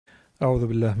أعوذ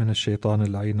بالله من الشيطان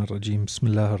اللعين الرجيم. بسم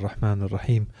الله الرحمن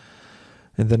الرحيم.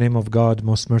 In the name of God,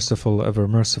 most merciful, ever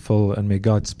merciful, and may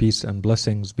God's peace and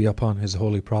blessings be upon His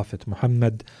holy Prophet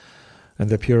Muhammad and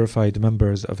the purified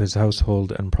members of his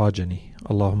household and progeny.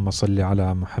 Allahumma salli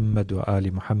ala Muhammad wa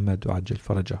ali Muhammad wa ajil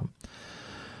farajahum.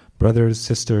 Brothers,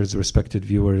 sisters, respected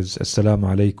viewers, Assalamu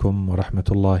alaikum wa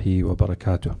rahmatullahi wa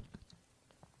barakatuh.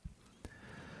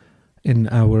 In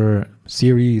our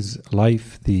series,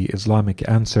 Life, the Islamic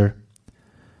Answer,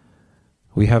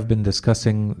 we have been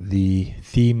discussing the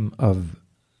theme of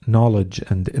knowledge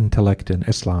and intellect in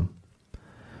Islam.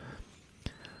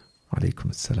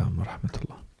 Alaykum assalam wa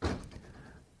rahmatullah.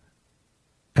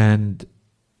 And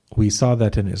we saw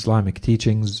that in Islamic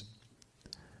teachings,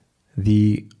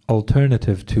 the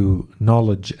alternative to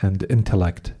knowledge and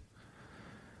intellect,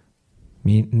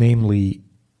 namely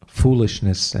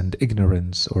foolishness and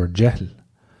ignorance or jahl,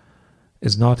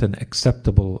 is not an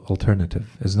acceptable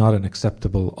alternative, is not an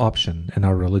acceptable option in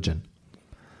our religion.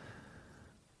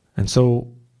 And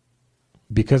so,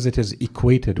 because it is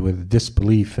equated with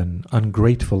disbelief and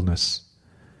ungratefulness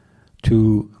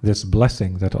to this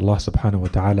blessing that Allah subhanahu wa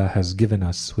ta'ala has given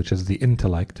us, which is the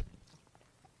intellect,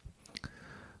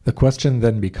 the question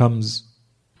then becomes,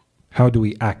 how do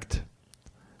we act?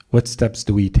 What steps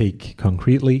do we take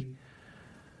concretely?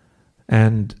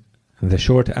 And the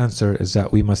short answer is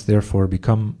that we must therefore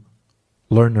become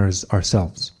learners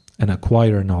ourselves and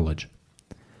acquire knowledge.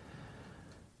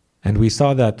 And we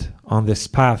saw that on this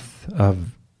path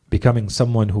of becoming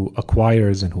someone who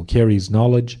acquires and who carries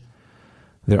knowledge,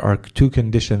 there are two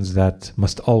conditions that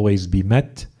must always be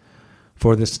met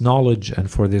for this knowledge and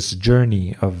for this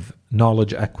journey of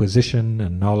knowledge acquisition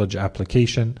and knowledge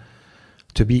application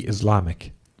to be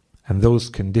Islamic. And those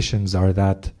conditions are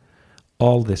that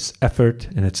all this effort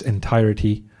in its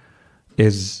entirety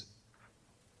is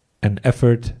an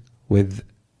effort with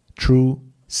true,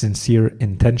 sincere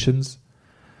intentions,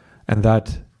 and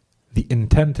that the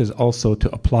intent is also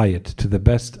to apply it to the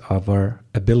best of our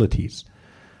abilities.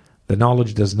 The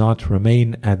knowledge does not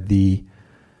remain at the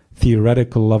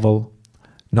theoretical level.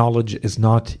 Knowledge is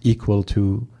not equal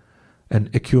to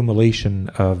an accumulation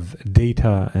of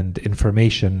data and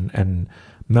information and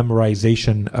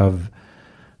memorization of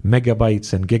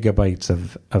megabytes and gigabytes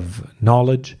of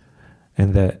knowledge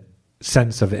and the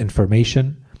sense of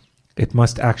information. It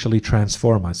must actually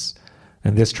transform us.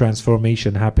 And this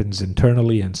transformation happens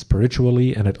internally and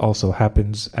spiritually, and it also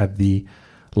happens at the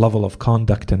level of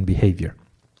conduct and behavior.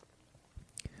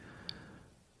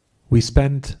 We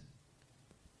spent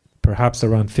perhaps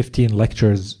around 15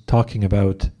 lectures talking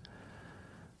about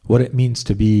what it means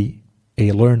to be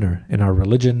a learner in our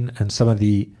religion and some of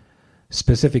the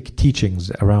specific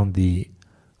teachings around the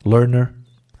learner,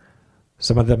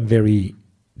 some of them very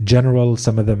general,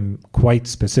 some of them quite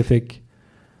specific,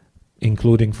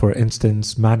 including, for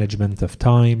instance, management of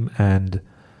time and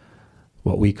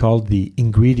what we call the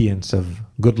ingredients of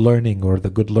good learning or the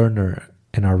good learner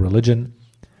in our religion.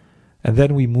 And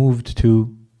then we moved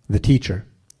to the teacher,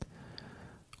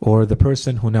 or the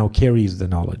person who now carries the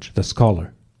knowledge, the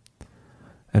scholar.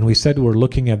 And we said we're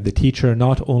looking at the teacher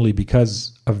not only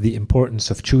because of the importance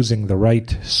of choosing the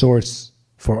right source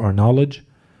for our knowledge,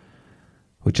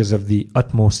 which is of the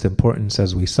utmost importance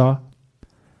as we saw,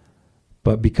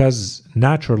 but because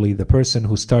naturally the person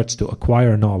who starts to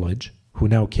acquire knowledge, who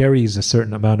now carries a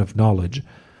certain amount of knowledge,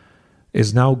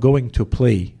 is now going to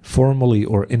play, formally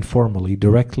or informally,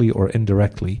 directly or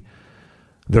indirectly,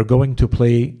 they're going to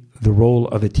play the role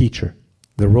of a teacher,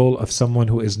 the role of someone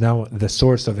who is now the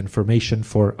source of information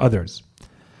for others.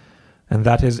 And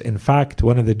that is, in fact,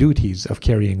 one of the duties of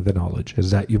carrying the knowledge,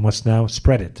 is that you must now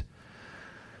spread it.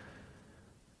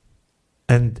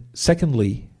 And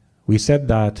secondly, we said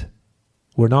that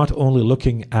we're not only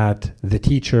looking at the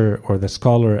teacher or the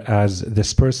scholar as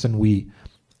this person we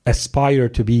aspire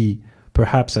to be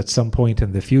perhaps at some point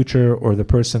in the future, or the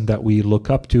person that we look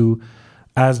up to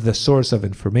as the source of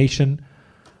information,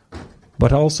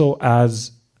 but also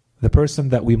as the person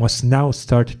that we must now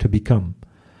start to become.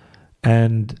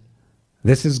 And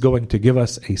this is going to give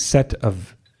us a set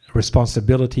of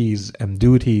responsibilities and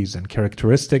duties and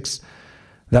characteristics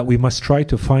that we must try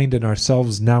to find in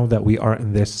ourselves now that we are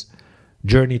in this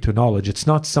journey to knowledge. It's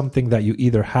not something that you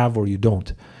either have or you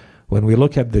don't. When we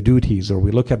look at the duties or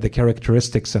we look at the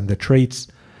characteristics and the traits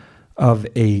of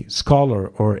a scholar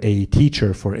or a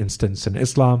teacher, for instance, in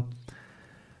Islam,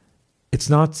 it's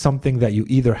not something that you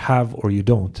either have or you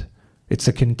don't. It's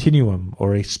a continuum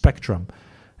or a spectrum.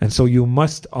 And so you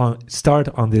must start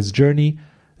on this journey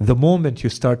the moment you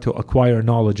start to acquire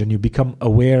knowledge and you become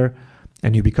aware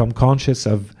and you become conscious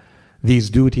of these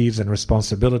duties and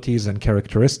responsibilities and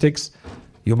characteristics.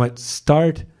 You might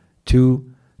start to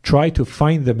try to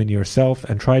find them in yourself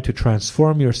and try to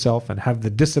transform yourself and have the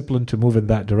discipline to move in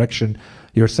that direction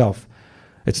yourself.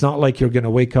 It's not like you're going to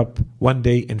wake up one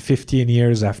day in 15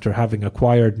 years after having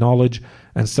acquired knowledge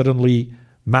and suddenly,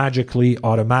 magically,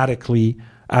 automatically,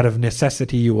 out of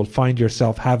necessity, you will find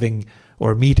yourself having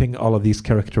or meeting all of these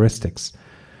characteristics.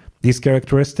 These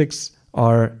characteristics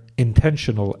are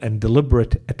intentional and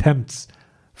deliberate attempts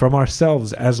from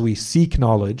ourselves as we seek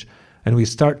knowledge and we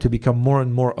start to become more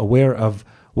and more aware of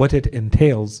what it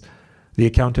entails, the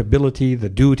accountability, the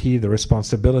duty, the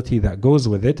responsibility that goes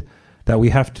with it, that we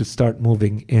have to start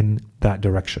moving in that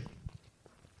direction.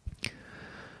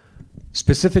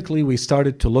 Specifically, we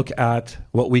started to look at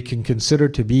what we can consider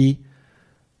to be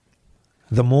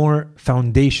the more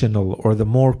foundational or the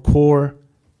more core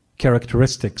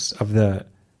characteristics of the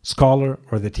scholar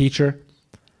or the teacher.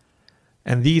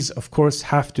 And these, of course,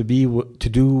 have to be to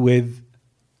do with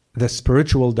the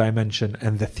spiritual dimension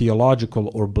and the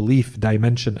theological or belief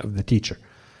dimension of the teacher.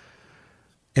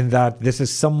 In that this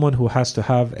is someone who has to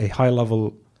have a high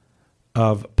level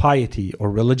of piety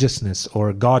or religiousness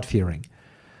or God-fearing.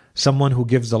 Someone who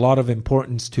gives a lot of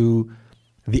importance to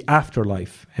the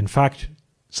afterlife. In fact,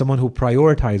 someone who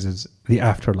prioritizes the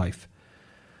afterlife.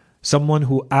 Someone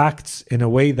who acts in a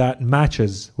way that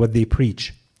matches what they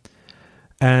preach.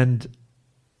 And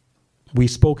we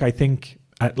spoke, I think,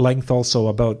 at length also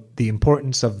about the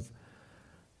importance of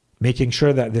making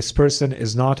sure that this person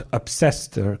is not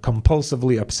obsessed or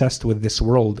compulsively obsessed with this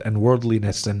world and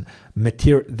worldliness and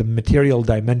the material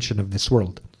dimension of this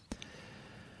world.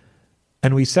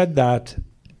 And we said that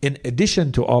in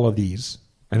addition to all of these,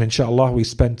 and inshallah we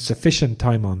spent sufficient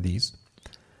time on these,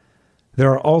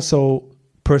 there are also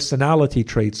personality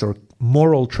traits or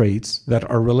moral traits that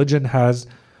our religion has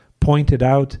pointed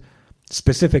out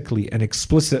specifically and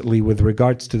explicitly with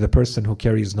regards to the person who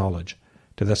carries knowledge,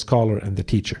 to the scholar and the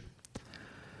teacher.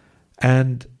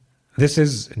 And this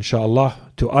is, inshallah,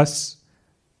 to us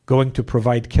going to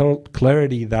provide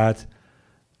clarity that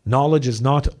knowledge is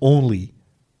not only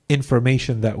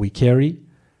information that we carry,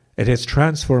 it is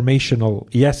transformational,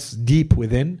 yes, deep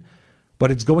within,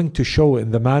 but it's going to show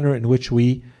in the manner in which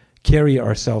we carry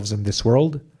ourselves in this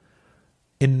world,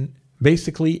 in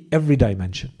basically every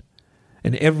dimension,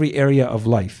 in every area of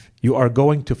life. You are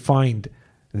going to find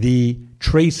the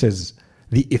traces,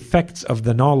 the effects of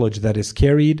the knowledge that is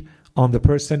carried on the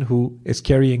person who is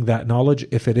carrying that knowledge,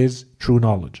 if it is true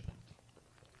knowledge.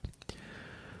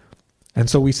 And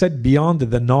so we said beyond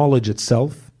the knowledge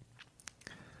itself,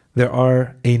 there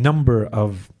are a number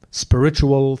of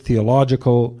spiritual,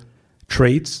 theological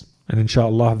traits, and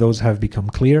inshallah those have become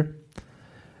clear.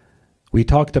 We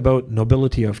talked about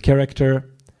nobility of character.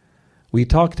 We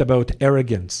talked about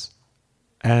arrogance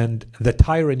and the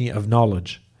tyranny of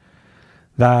knowledge.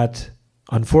 That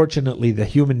unfortunately the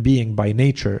human being by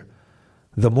nature,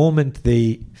 the moment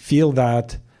they feel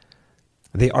that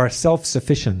they are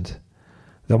self-sufficient,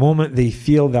 the moment they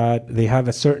feel that they have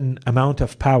a certain amount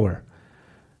of power,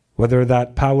 whether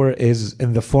that power is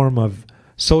in the form of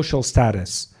social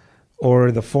status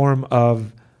or the form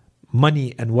of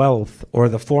money and wealth or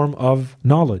the form of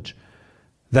knowledge,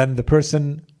 then the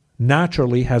person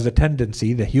naturally has a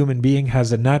tendency, the human being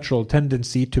has a natural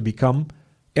tendency to become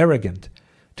arrogant,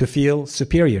 to feel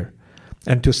superior,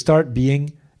 and to start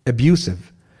being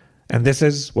abusive. And this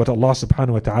is what Allah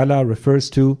subhanahu wa ta'ala refers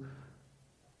to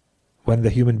when the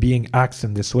human being acts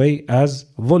in this way as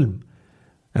dhulm.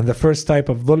 And the first type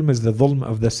of dhulm is the dhulm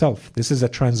of the self. This is a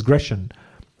transgression,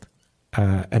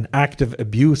 an act of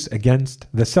abuse against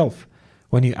the self.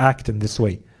 When you act in this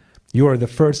way, you are the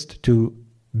first to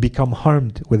become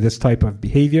harmed with this type of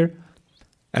behavior.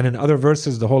 And in other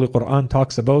verses, the Holy Quran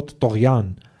talks about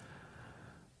طغيان.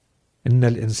 إن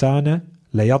الإنسان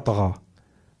ليطغى.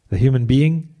 The human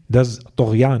being does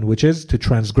طغيان, which is to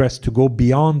transgress, to go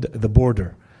beyond the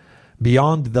border,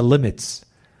 beyond the limits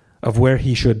of where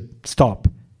he should stop.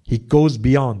 He goes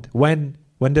beyond. When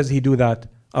does he do that?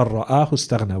 الرآه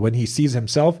استغنى. When he sees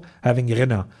himself having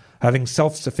غنى, having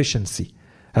self-sufficiency,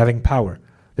 having power.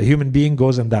 The human being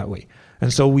goes in that way.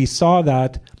 And so we saw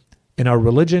that in our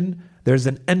religion, there's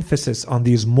an emphasis on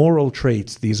these moral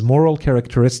traits, these moral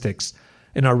characteristics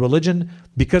in our religion,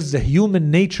 because the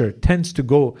human nature tends to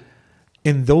go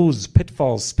in those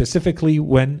pitfalls, specifically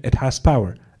when it has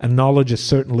power. And knowledge is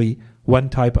certainly one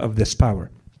type of this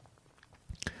power.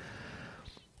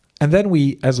 And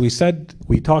then as we said,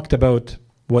 we talked about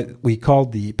what we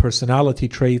called the personality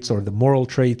traits or the moral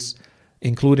traits,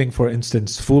 including, for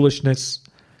instance, foolishness,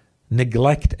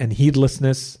 neglect and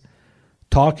heedlessness,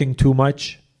 talking too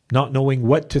much, not knowing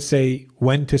what to say,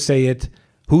 when to say it,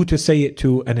 who to say it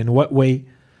to, and in what way.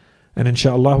 And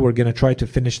inshallah, we're going to try to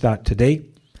finish that today.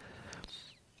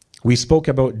 We spoke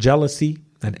about jealousy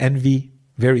and envy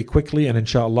very quickly, and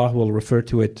inshallah, we'll refer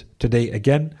to it today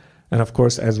again. And of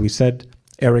course, as we said,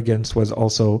 arrogance was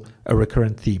also a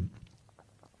recurrent theme.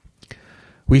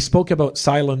 We spoke about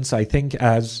silence, I think,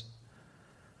 as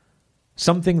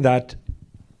something that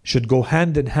should go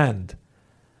hand in hand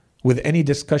with any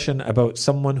discussion about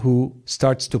someone who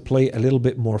starts to play a little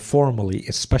bit more formally,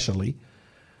 especially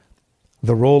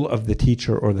the role of the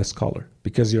teacher or the scholar,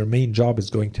 because your main job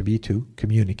is going to be to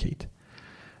communicate.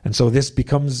 And so this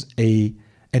becomes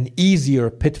an easier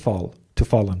pitfall to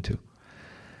fall into.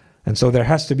 And so there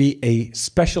has to be a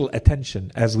special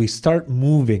attention as we start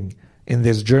moving in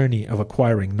this journey of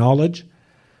acquiring knowledge.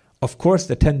 Of course,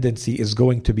 the tendency is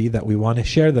going to be that we want to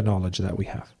share the knowledge that we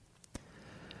have.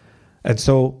 And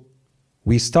so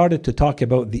we started to talk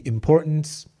about the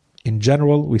importance, in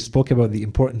general, we spoke about the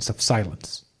importance of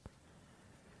silence.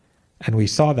 And we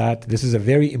saw that this is a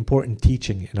very important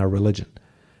teaching in our religion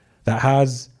that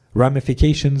has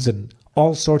ramifications in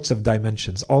all sorts of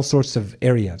dimensions, all sorts of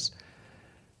areas,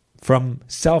 from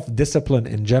self-discipline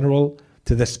in general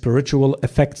to the spiritual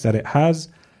effects that it has,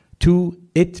 to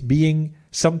it being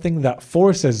something that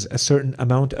forces a certain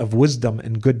amount of wisdom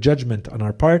and good judgment on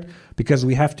our part, because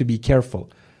we have to be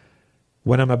careful.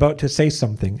 When I'm about to say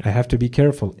something, I have to be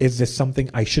careful. Is this something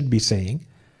I should be saying?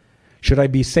 Should I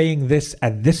be saying this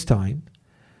at this time?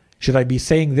 Should I be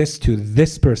saying this to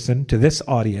this person, to this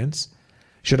audience?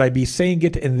 Should I be saying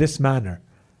it in this manner?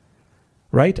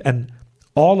 Right? And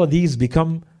all of these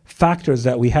become factors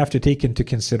that we have to take into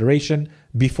consideration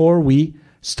before we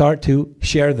start to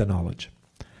share the knowledge.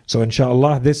 So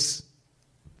inshallah, this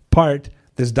part,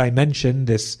 this dimension,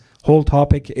 this whole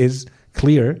topic is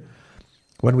clear.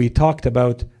 When we talked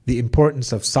about the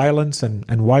importance of silence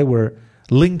and why we're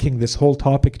linking this whole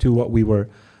topic to what we were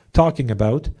talking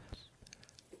about,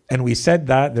 and we said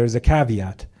that there's a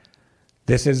caveat.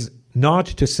 This is not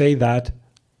to say that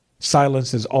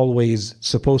silence is always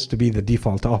supposed to be the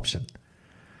default option.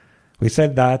 We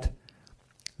said that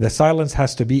the silence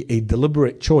has to be a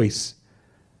deliberate choice,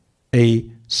 a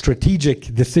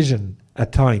strategic decision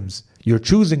at times. You're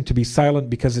choosing to be silent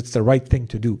because it's the right thing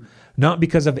to do, not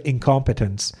because of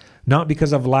incompetence, not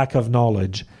because of lack of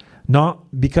knowledge,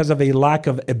 not because of a lack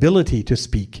of ability to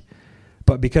speak,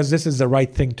 but because this is the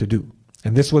right thing to do.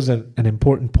 And this was an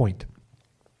important point.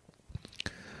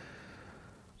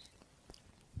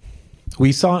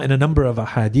 We saw in a number of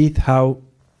ahadith how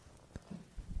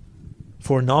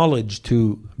for knowledge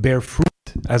to bear fruit,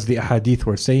 as the ahadith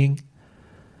were saying,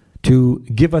 to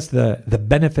give us the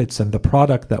benefits and the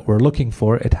product that we're looking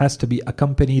for, it has to be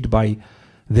accompanied by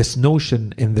this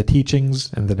notion in the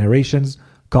teachings and the narrations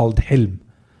called hilm.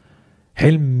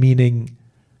 Hilm meaning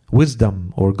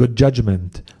wisdom or good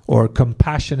judgment or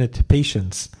compassionate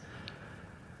patience.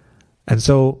 And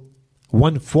so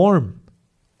one form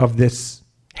of this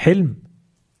hilm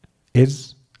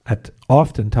is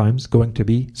oftentimes going to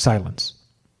be silence.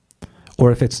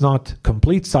 Or if it's not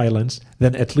complete silence,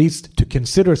 then at least to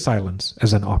consider silence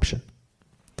as an option.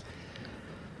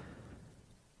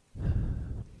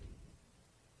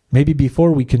 Maybe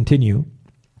before we continue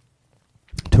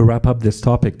to wrap up this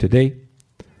topic today,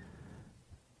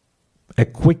 a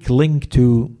quick link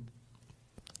to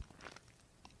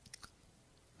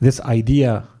this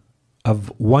idea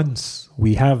of once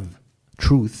we have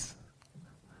truth,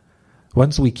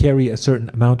 once we carry a certain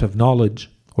amount of knowledge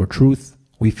or truth,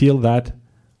 we feel that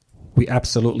we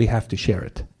absolutely have to share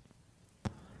it.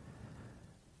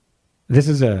 This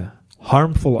is a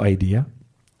harmful idea,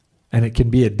 and it can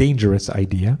be a dangerous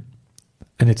idea,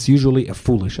 and it's usually a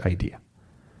foolish idea.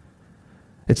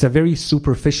 It's a very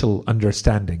superficial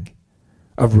understanding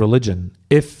of religion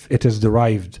if it is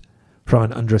derived from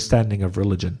an understanding of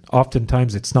religion.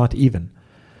 Oftentimes it's not even.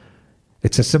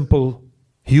 It's a simple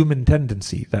human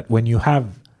tendency that when you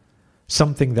have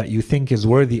something that you think is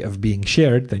worthy of being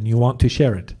shared, then you want to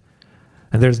share it.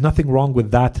 And there's nothing wrong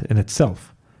with that in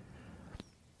itself.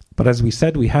 But as we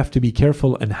said, we have to be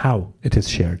careful in how it is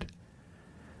shared.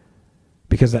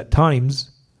 Because at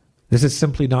times, this is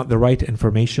simply not the right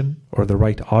information or the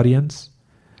right audience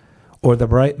or the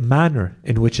right manner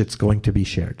in which it's going to be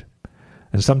shared.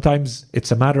 And sometimes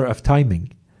it's a matter of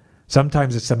timing.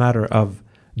 Sometimes it's a matter of,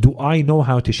 do I know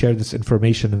how to share this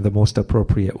information in the most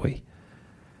appropriate way?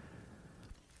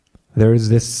 There is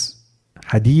this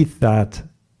hadith that,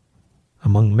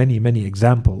 among many, many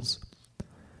examples,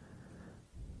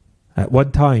 at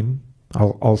one time,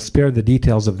 I'll spare the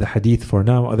details of the hadith for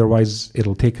now, otherwise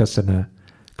it'll take us in a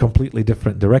completely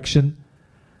different direction.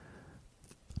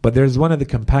 But there's one of the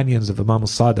companions of Imam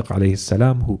al-Sadiq alayhi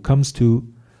salam who comes to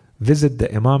visit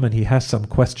the Imam and he has some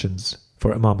questions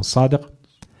for Imam al-Sadiq.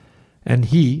 And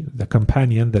he, the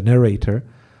companion, the narrator,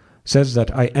 says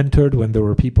that I entered when there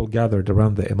were people gathered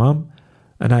around the Imam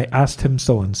and I asked him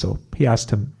so and so. He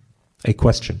asked him a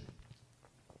question.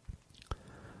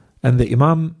 And the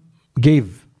Imam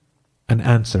gave an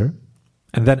answer.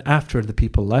 And then after the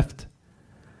people left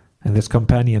and this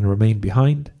companion remained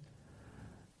behind,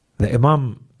 the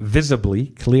Imam visibly,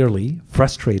 clearly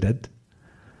frustrated,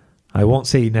 I won't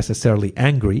say necessarily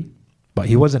angry, but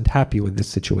he wasn't happy with this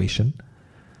situation.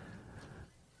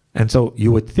 And so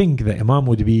you would think the Imam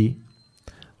would be,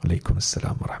 alaykum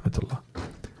assalam wa rahmatullah.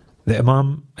 The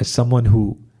Imam is someone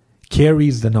who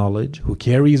carries the knowledge, who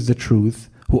carries the truth,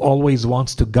 who always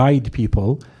wants to guide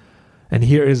people. And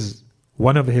here is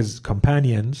one of his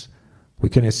companions, we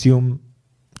can assume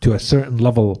to a certain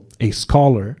level a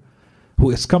scholar, who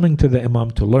is coming to the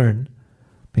Imam to learn.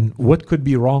 I mean, what could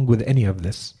be wrong with any of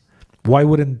this? Why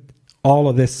wouldn't all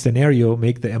of this scenario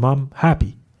make the Imam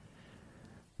happy?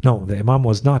 No, the Imam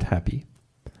was not happy.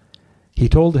 He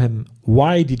told him,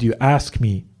 why did you ask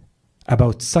me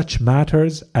about such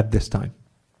matters at this time?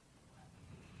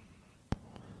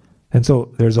 And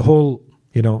so there's a whole,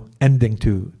 ending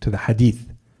to the hadith.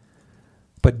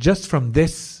 But just from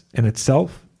this in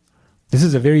itself, this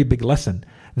is a very big lesson.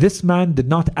 This man did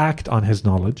not act on his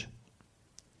knowledge.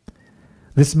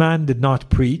 This man did not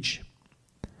preach.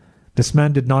 This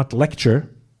man did not lecture.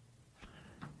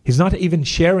 He's not even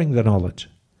sharing the knowledge.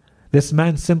 This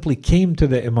man simply came to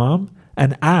the Imam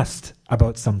and asked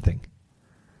about something.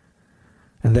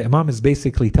 And the Imam is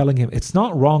basically telling him, it's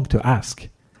not wrong to ask.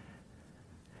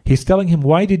 He's telling him,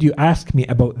 why did you ask me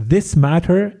about this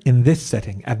matter in this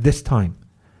setting, at this time?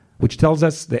 Which tells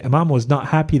us the Imam was not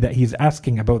happy that he's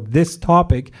asking about this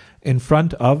topic in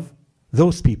front of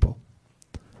those people.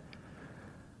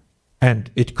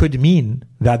 And it could mean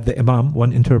that the Imam,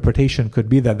 one interpretation could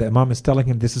be that the Imam is telling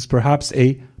him this is perhaps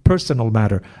a personal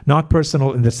matter. Not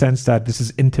personal in the sense that this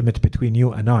is intimate between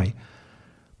you and I.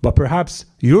 But perhaps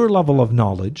your level of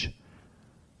knowledge,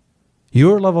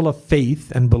 your level of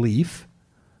faith and belief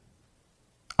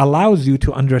allows you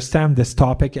to understand this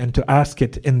topic and to ask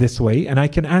it in this way, and I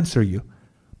can answer you,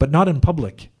 but not in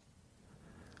public.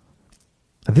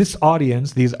 This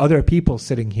audience, these other people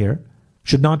sitting here,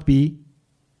 should not be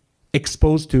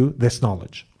exposed to this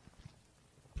knowledge.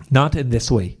 Not in this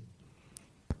way.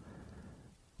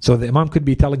 So the Imam could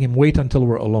be telling him, wait until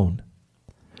we're alone.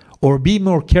 Or be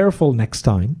more careful next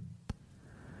time,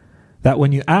 that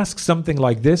when you ask something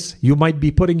like this, you might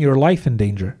be putting your life in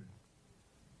danger.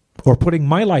 Or putting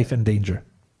my life in danger.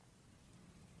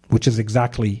 Which is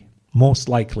exactly, most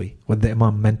likely, what the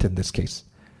Imam meant in this case.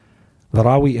 The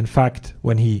Rawi, in fact,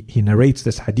 when he narrates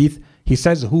this hadith, he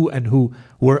says who and who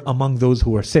were among those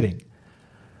who were sitting.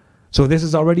 So this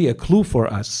is already a clue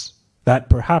for us that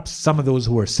perhaps some of those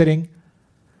who were sitting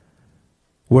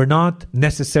were not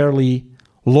necessarily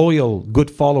loyal, good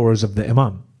followers of the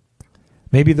Imam.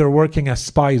 Maybe they're working as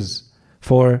spies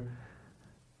for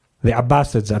the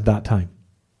Abbasids at that time.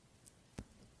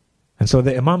 And so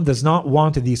the Imam does not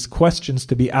want these questions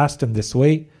to be asked in this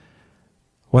way,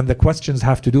 when the questions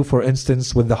have to do, for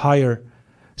instance, with the higher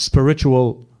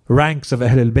spiritual ranks of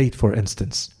Ahlul Bayt, for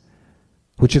instance,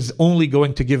 which is only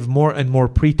going to give more and more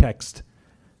pretext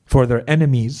for their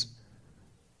enemies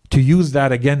to use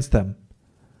that against them.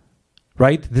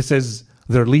 Right? This is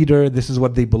their leader, this is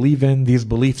what they believe in, these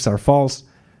beliefs are false,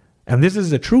 and this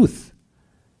is the truth.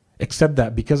 Except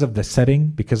that because of the setting,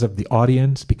 because of the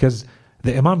audience, because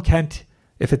the Imam can't,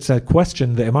 if it's a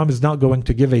question, the Imam is not going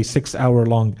to give a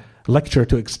 6-hour-long lecture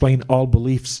to explain all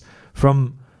beliefs,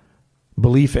 from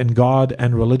belief in God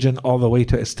and religion all the way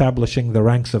to establishing the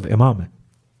ranks of Imamah.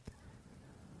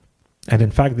 And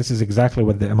in fact, this is exactly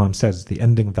what the Imam says, the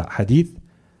ending of that hadith.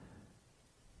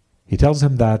 He tells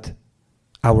him that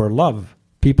our love,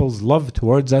 people's love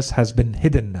towards us has been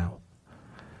hidden now.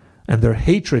 And their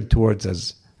hatred towards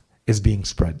us is being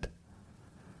spread.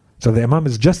 So the Imam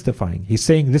is justifying. He's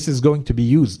saying this is going to be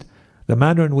used. The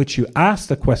manner in which you ask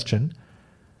the question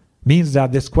means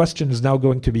that this question is now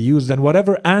going to be used, and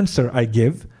whatever answer I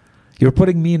give, you're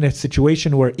putting me in a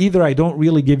situation where either I don't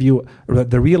really give you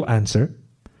the real answer,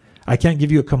 I can't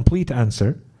give you a complete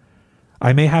answer,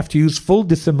 I may have to use full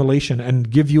dissimulation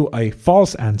and give you a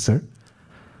false answer,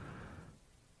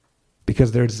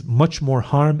 because there's much more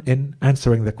harm in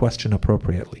answering the question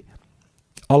appropriately.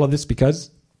 All of this because,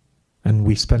 and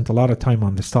we spent a lot of time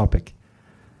on this topic,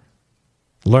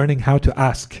 learning how to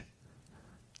ask,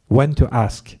 when to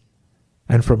ask,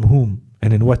 and from whom,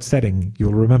 and in what setting.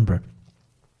 You'll remember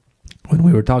when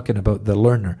we were talking about the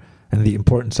learner and the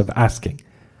importance of asking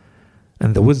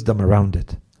and the wisdom around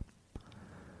it.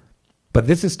 But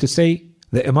this is to say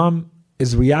the Imam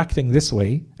is reacting this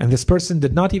way, and this person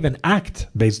did not even act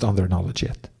based on their knowledge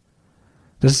yet.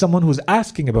 This is someone who's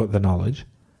asking about the knowledge,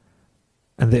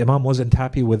 and the Imam wasn't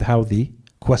happy with how the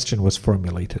question was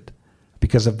formulated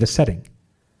because of the setting.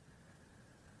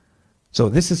 So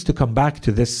this is to come back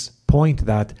to this point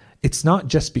that it's not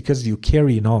just because you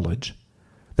carry knowledge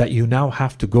that you now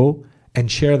have to go and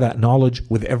share that knowledge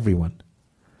with everyone.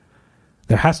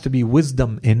 There has to be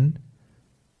wisdom in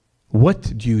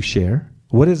what do you share,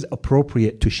 what is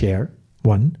appropriate to share,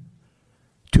 1.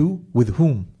 2, with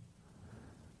whom,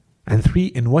 and 3,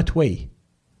 in what way.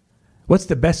 What's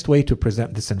the best way to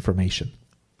present this information?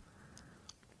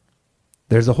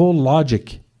 There's a whole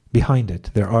logic behind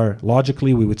it.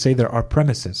 Logically, we would say there are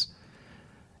premises.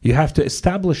 You have to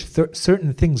establish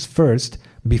certain things first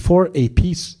before a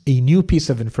new piece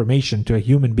of information to a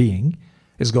human being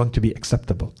is going to be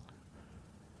acceptable.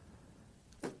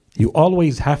 You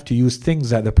always have to use things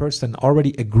that the person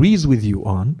already agrees with you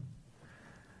on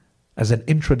as an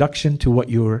introduction to what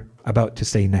you're about to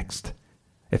say next.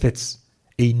 If it's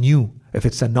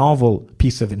a novel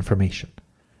piece of information.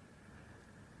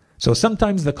 So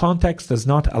sometimes the context does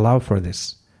not allow for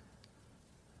this.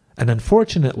 And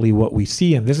unfortunately what we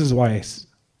see, and this is why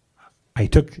I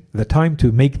took the time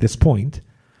to make this point,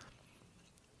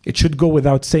 it should go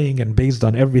without saying, and based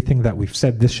on everything that we've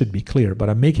said, this should be clear. But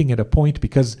I'm making it a point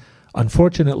because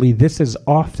unfortunately this is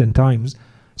oftentimes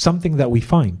something that we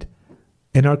find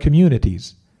in our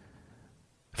communities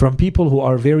from people who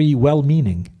are very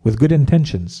well-meaning, with good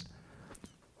intentions.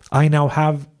 I now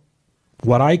have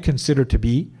what I consider to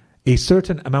be a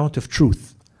certain amount of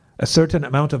truth, a certain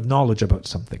amount of knowledge about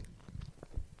something.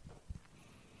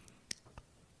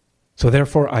 So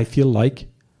therefore I feel like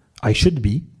I should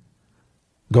be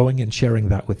going and sharing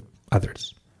that with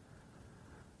others.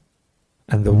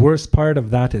 And the worst part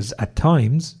of that is at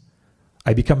times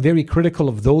I become very critical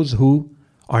of those who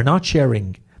are not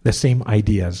sharing the same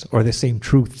ideas or the same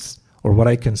truths or what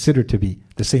I consider to be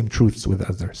the same truths with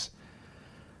others.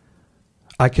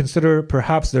 I consider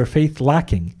perhaps their faith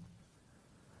lacking.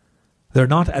 They're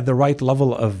not at the right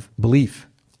level of belief,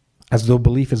 as though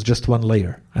belief is just one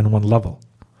layer and one level.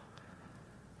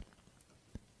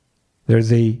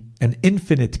 There's an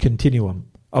infinite continuum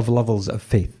of levels of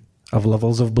faith, of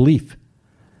levels of belief.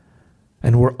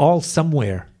 And we're all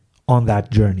somewhere on that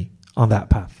journey, on that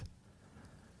path.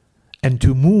 And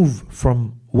to move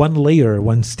from one layer,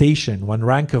 one station, one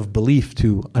rank of belief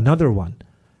to another one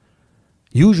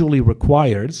usually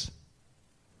requires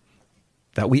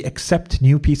that we accept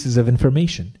new pieces of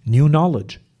information, new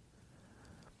knowledge.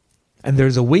 And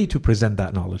there's a way to present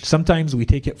that knowledge. Sometimes we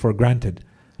take it for granted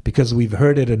because we've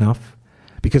heard it enough,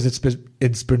 because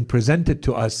it's been presented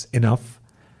to us enough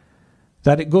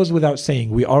that it goes without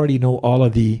saying we already know all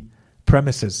of the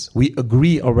premises. We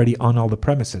agree already on all the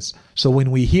premises. So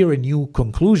when we hear a new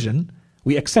conclusion,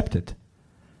 we accept it.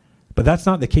 But that's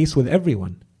not the case with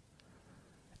everyone.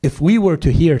 If we were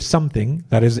to hear something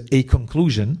that is a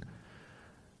conclusion,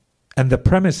 and the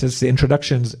premises, the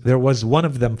introductions, there was one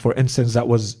of them, for instance, that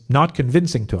was not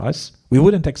convincing to us, we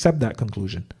wouldn't accept that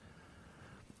conclusion.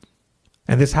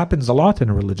 And this happens a lot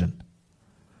in religion.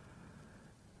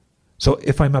 So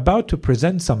if I'm about to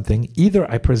present something, either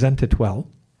I present it well,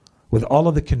 with all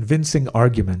of the convincing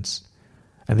arguments,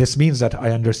 and this means that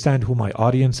I understand who my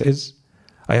audience is,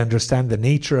 I understand the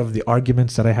nature of the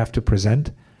arguments that I have to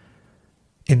present.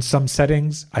 In some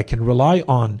settings, I can rely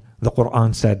on the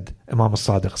Quran said, Imam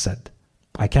al-Sadiq said.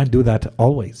 I can't do that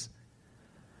always.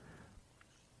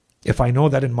 If I know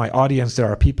that in my audience there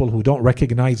are people who don't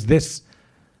recognize this,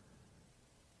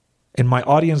 in my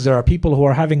audience there are people who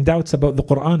are having doubts about the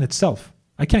Quran itself,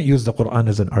 I can't use the Quran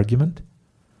as an argument.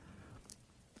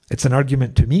 It's an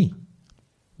argument to me,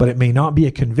 but it may not be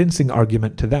a convincing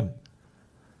argument to them.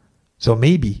 So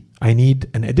maybe I need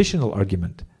an additional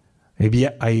argument. Maybe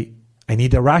I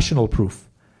need a rational proof.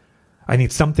 I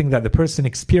need something that the person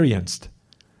experienced.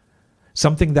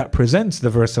 Something that presents the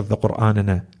verse of the Quran in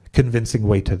a convincing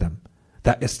way to them.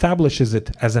 That establishes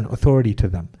it as an authority to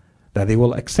them. That they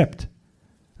will accept.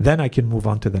 Then I can move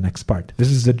on to the next part. This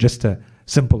is just a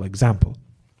simple example.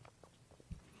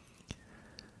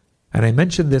 And I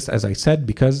mention this, as I said,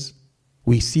 because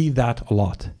we see that a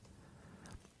lot.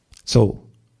 So,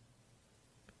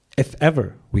 if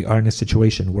ever we are in a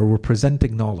situation where we're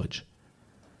presenting knowledge,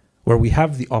 where we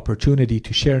have the opportunity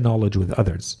to share knowledge with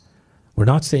others, we're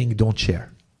not saying don't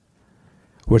share.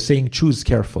 We're saying choose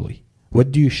carefully.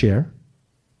 What do you share?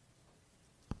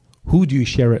 Who do you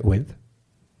share it with?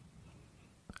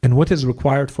 And what is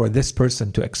required for this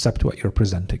person to accept what you're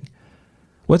presenting?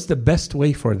 What's the best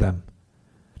way for them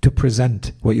to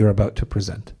present what you're about to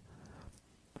present?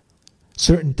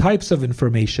 Certain types of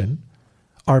information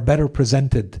are better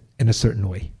presented in a certain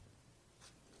way.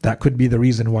 That could be the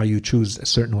reason why you choose a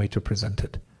certain way to present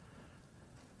it.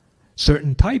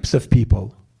 Certain types of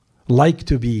people like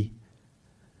to be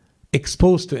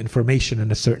exposed to information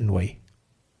in a certain way.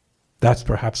 That's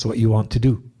perhaps what you want to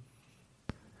do.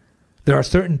 There are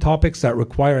certain topics that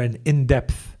require an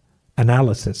in-depth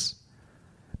analysis.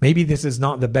 Maybe this is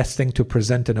not the best thing to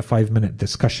present in a 5-minute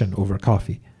discussion over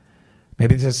coffee.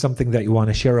 Maybe this is something that you want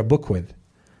to share a book with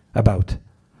about.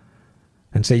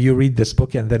 And say, you read this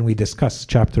book and then we discuss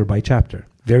chapter by chapter.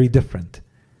 Very different.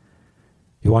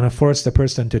 You want to force the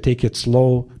person to take it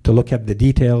slow, to look at the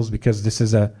details, because this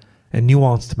is a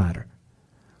nuanced matter.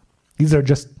 These are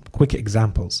just quick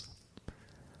examples.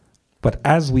 But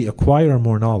as we acquire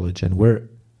more knowledge and we're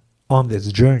on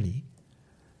this journey,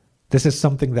 this is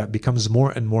something that becomes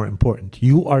more and more important.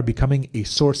 You are becoming a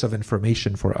source of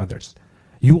information for others.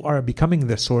 You are becoming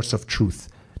the source of truth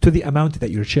to the amount that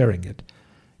you're sharing it.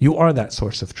 You are that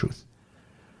source of truth.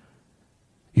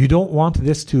 You don't want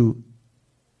this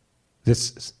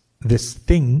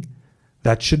thing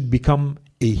that should become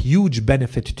a huge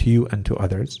benefit to you and to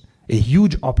others, a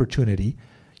huge opportunity.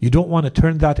 You don't want to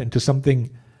turn that into something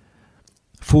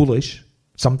foolish,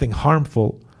 something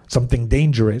harmful, something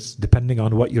dangerous, depending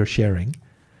on what you're sharing.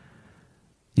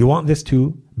 You want this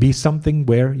to be something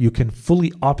where you can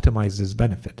fully optimize this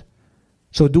benefit.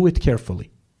 So do it carefully.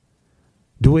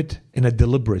 Do it in a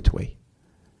deliberate way.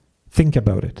 Think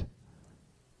about it.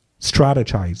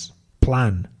 Strategize.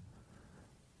 Plan.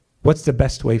 What's the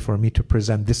best way for me to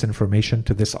present this information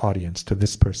to this audience, to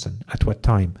this person? At what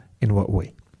time? In what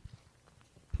way?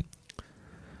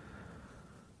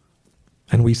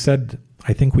 And we said,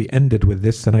 I think we ended with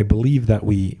this, and I believe that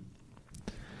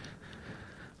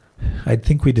I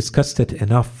think we discussed it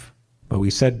enough, but we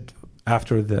said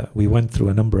after we went through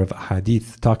a number of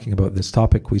hadith talking about this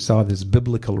topic, we saw this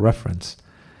biblical reference.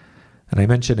 And I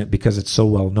mention it because it's so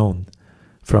well known.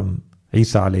 From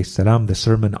Isa alayhi salam, the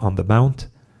Sermon on the Mount,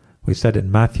 we said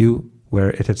in Matthew, where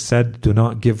it had said, do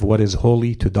not give what is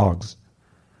holy to dogs.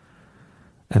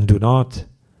 And do not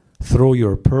throw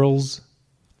your pearls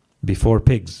before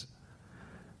pigs,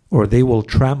 or they will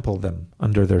trample them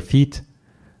under their feet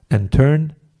and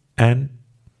turn and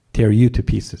tear you to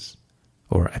pieces,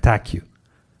 or attack you,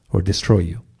 or destroy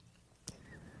you.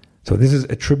 So this is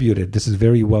attributed, this is a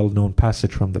very well-known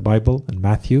passage from the Bible in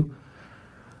Matthew.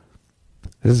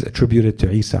 This is attributed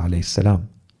to Isa alayhi salam.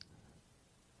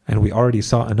 And we already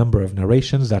saw a number of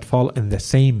narrations that fall in the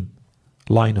same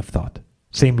line of thought,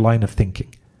 same line of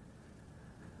thinking.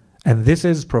 And this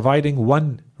is providing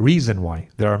one reason why.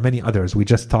 There are many others. We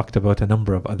just talked about a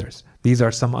number of others. These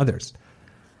are some others.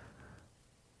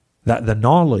 That the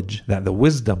knowledge, that the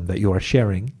wisdom that you are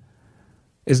sharing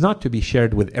is not to be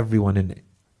shared with everyone in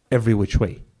every which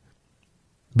way.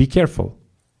 Be careful.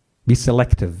 Be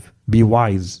selective. Be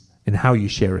wise in how you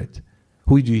share it.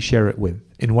 Who do you share it with?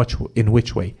 In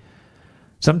which way?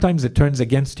 Sometimes it turns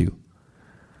against you.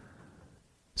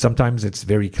 Sometimes it's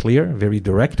very clear, very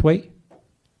direct way.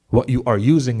 What you are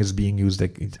using is being used,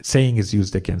 saying is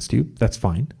used against you. That's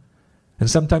fine. And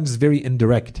sometimes it's very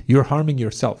indirect. You're harming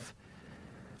yourself.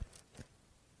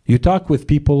 You talk with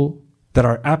people that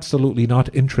are absolutely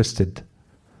not interested.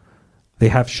 They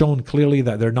have shown clearly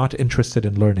that they're not interested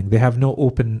in learning. They have no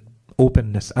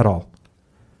openness at all.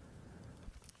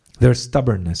 There's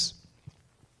stubbornness.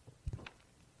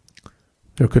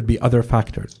 There could be other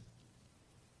factors.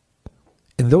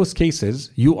 In those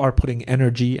cases, you are putting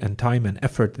energy and time and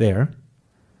effort there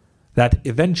that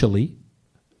eventually,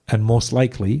 and most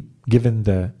likely, given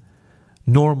the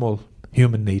normal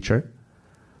human nature,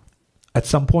 at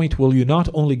some point will you not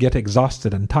only get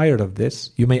exhausted and tired of this,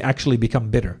 you may actually become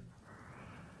bitter.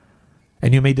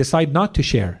 And you may decide not to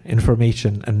share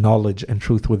information and knowledge and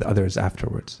truth with others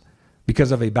afterwards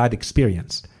because of a bad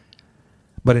experience.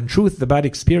 But in truth, the bad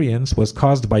experience was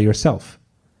caused by yourself.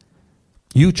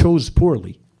 You chose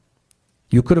poorly.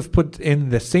 You could have put in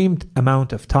the same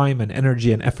amount of time and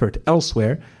energy and effort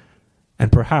elsewhere, and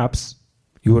perhaps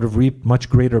you would have reaped much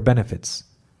greater benefits.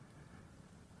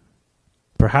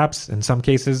 Perhaps, in some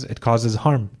cases, it causes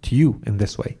harm to you in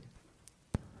this way.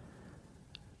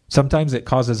 Sometimes it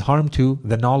causes harm to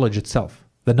the knowledge itself.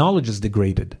 The knowledge is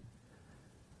degraded.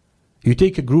 You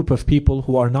take a group of people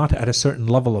who are not at a certain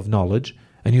level of knowledge,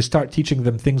 and you start teaching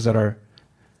them things that are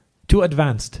too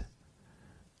advanced.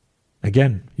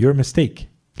 Again, your mistake,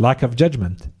 lack of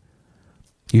judgment.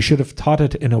 You should have taught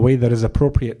it in a way that is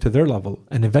appropriate to their level,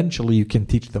 and eventually you can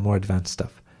teach the more advanced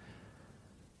stuff.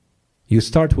 You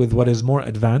start with what is more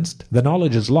advanced, the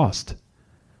knowledge is lost.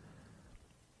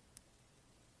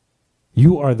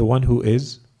 You are the one who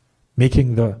is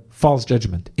making the false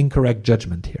judgment, incorrect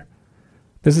judgment here.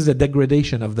 This is a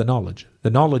degradation of the knowledge. The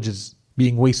knowledge is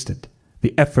being wasted.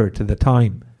 The effort, the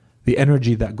time, the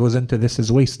energy that goes into this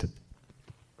is wasted.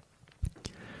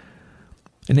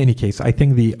 In any case, I think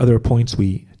the other points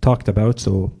we talked about,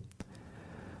 so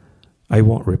I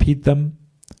won't repeat them,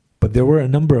 but there were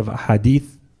a number of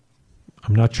ahadith.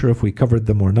 I'm not sure if we covered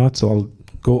them or not, so I'll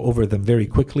go over them very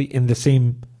quickly in the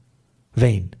same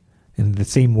vein, in the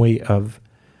same way of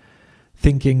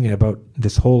thinking about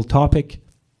this whole topic.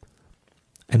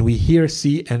 And we here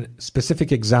see a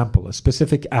specific example, a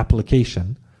specific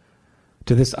application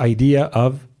to this idea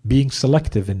of being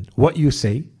selective in what you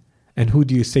say and who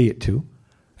do you say it to.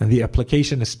 And the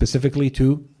application is specifically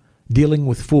to dealing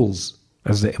with fools,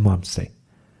 as the Imams say.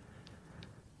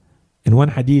 In one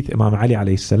hadith, Imam Ali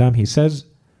alayhi salam, he says,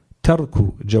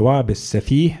 تَرْكُ جَوَابِ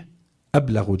السَّفِيهِ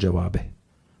أَبْلَغُ جَوَابِهِ.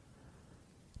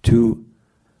 To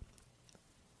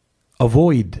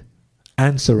avoid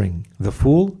answering the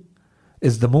fool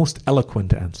is the most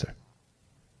eloquent answer.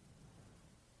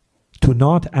 To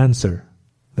not answer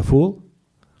the fool,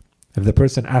 if the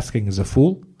person asking is a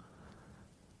fool,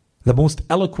 the most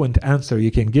eloquent answer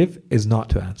you can give is not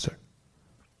to answer.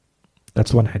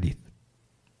 That's one hadith.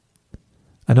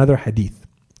 Another hadith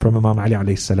from Imam Ali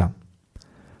alayhi salam.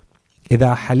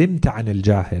 إِذَا حَلِمْتَ عَنِ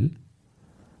الْجَاهِلِ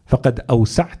فَقَدْ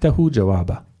أَوْسَعْتَهُ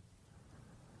جَوَابًا.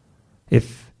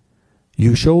 If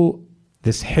you show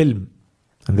this hilm,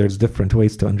 and there's different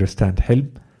ways to understand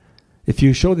hilm, if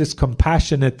you show this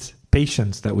compassionate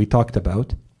patience that we talked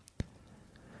about,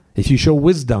 if you show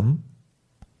wisdom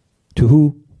to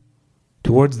who?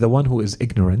 Towards the one who is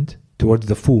ignorant, towards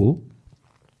the fool.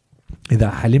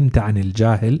 إِذَا حَلِمْتَ عَنِ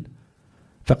الْجَاهِلِ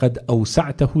فَقَدْ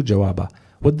أَوْسَعْتَهُ جَوَابًا.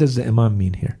 What does the Imam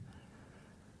mean here?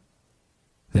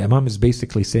 The Imam is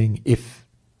basically saying, if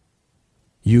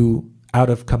you, out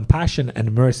of compassion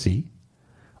and mercy,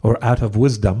 or out of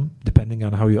wisdom, depending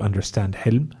on how you understand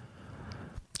hilm,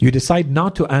 you decide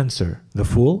not to answer the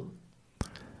fool,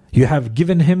 you have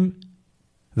given him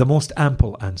the most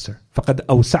ample answer. فَقَدْ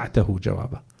أَوْسَعْتَهُ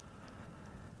جَوَابًا.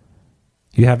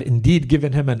 You have indeed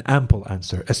given him an ample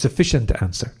answer, a sufficient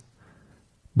answer.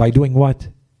 By doing what?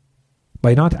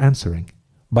 By not answering,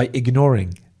 by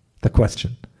ignoring the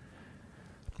question.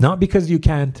 Not because you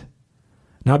can't,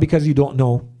 not because you don't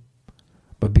know,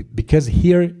 but because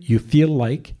here you feel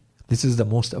like this is the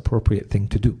most appropriate thing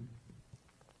to do.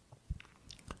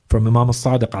 From Imam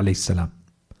al-Sadiq alayhi salam,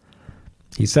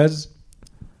 he says,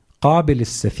 قابل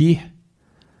السفيه.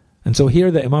 And so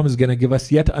here the Imam is going to give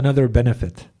us yet another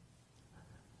benefit.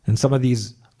 In some of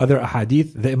these other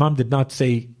ahadith, the Imam did not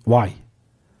say why.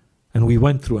 And we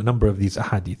went through a number of these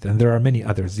ahadith, and there are many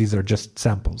others. These are just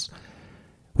samples,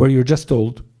 where you're just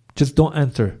told, just don't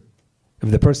answer. If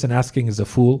the person asking is a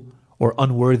fool or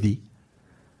unworthy,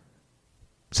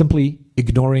 simply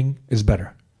ignoring is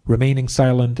better. Remaining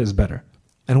silent is better.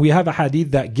 And we have a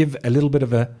hadith that give a little bit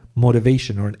of a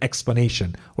motivation or an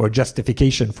explanation or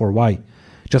justification for why.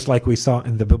 Just like we saw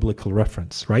in the biblical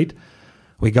reference, right?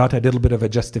 We got a little bit of a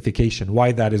justification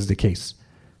why that is the case.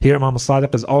 Here Imam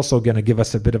al-Sadiq is also going to give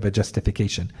us a bit of a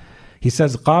justification. He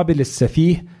says, قابل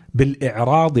السفيه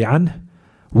بالإعراض عنه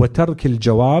وترك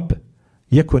الجواب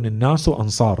يكن الناس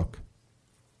أنصارك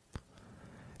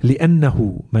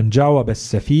لأنه من جاوب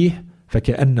السفيه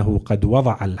فكأنه قد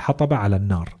وضع الحطب على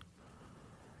النار.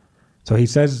 So he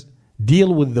says,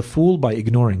 deal with the fool by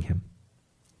ignoring him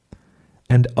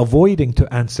and avoiding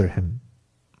to answer him.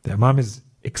 The Imam is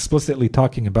explicitly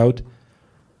talking about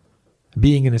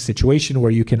being in a situation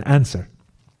where you can answer.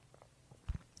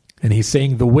 And he's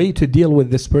saying the way to deal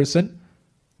with this person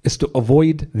is to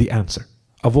avoid the answer.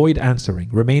 Avoid answering,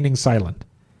 remaining silent.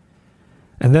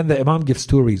 And then the Imam gives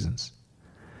two reasons.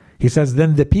 He says,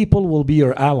 then the people will be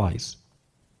your allies.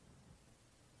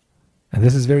 And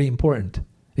this is very important.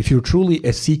 If you're truly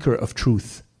a seeker of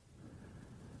truth,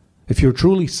 if you're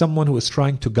truly someone who is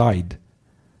trying to guide,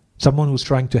 someone who's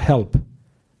trying to help,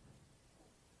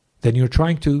 then you're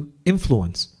trying to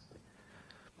influence.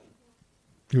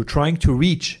 You're trying to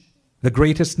reach the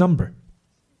greatest number.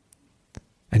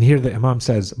 And here the Imam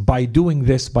says, by doing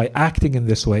this, by acting in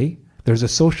this way, there's a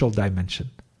social dimension.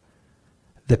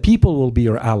 The people will be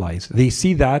your allies. They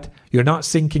see that you're not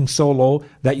sinking so low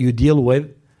that you deal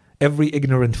with every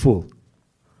ignorant fool.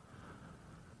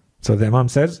 So the Imam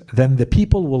says, then the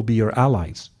people will be your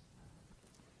allies.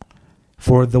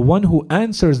 For the one who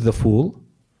answers the fool,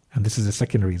 and this is the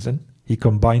second reason, he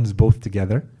combines both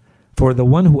together. For the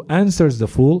one who answers the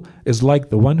fool is like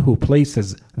the one who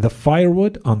places the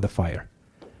firewood on the fire.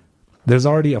 There's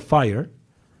already a fire.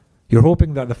 You're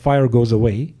hoping that the fire goes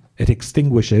away. It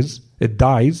extinguishes. It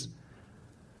dies.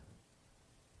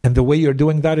 And the way you're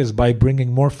doing that is by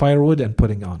bringing more firewood and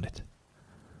putting on it.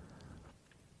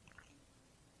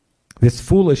 This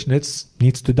foolishness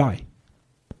needs to die.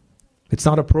 It's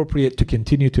not appropriate to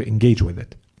continue to engage with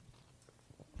it.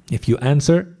 If you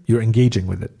answer, you're engaging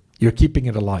with it. You're keeping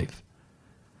it alive.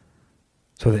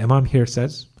 So the Imam here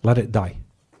says, let it die.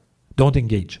 Don't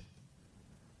engage.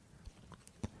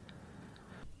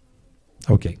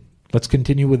 Okay, let's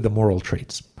continue with the moral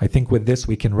traits. I think with this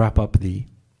we can wrap up the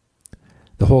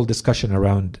whole discussion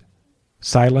around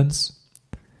silence,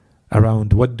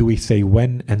 around what do we say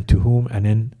when and to whom and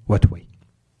in what way.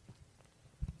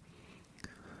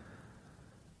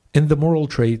 In the moral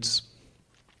traits,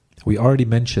 we already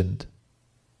mentioned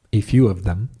a few of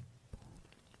them.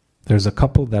 There's a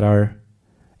couple that are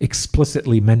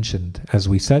explicitly mentioned, as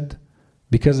we said,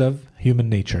 because of human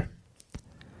nature.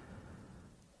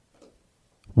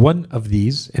 One of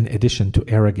these, in addition to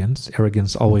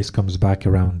arrogance always comes back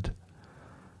around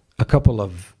a couple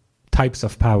of types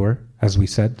of power, as we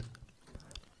said.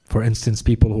 For instance,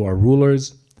 people who are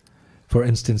rulers. For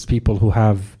instance, people who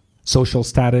have social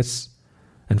status.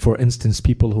 And for instance,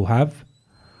 people who have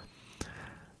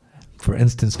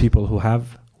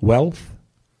wealth,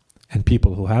 and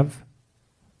people who have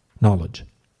knowledge.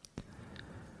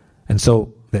 And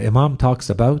so the Imam talks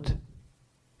about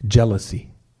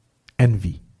jealousy,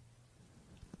 envy,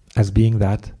 as being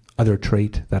that other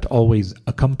trait that always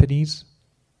accompanies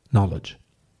knowledge.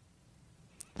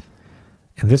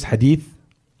 In this hadith,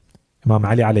 Imam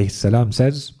Ali alayhi salam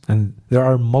says, and there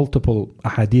are multiple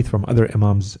ahadith from other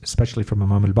Imams, especially from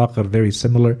Imam al-Baqir, very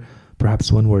similar,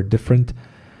 perhaps one word different.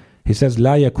 He says,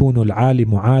 لا يكون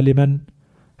العالم عالما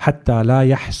حتى لا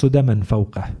يحسد من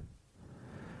فوقه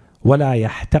ولا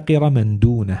يحتقر من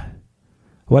دونه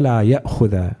ولا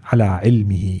يأخذ على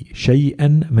علمه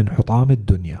شيئا من حطام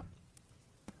الدنيا.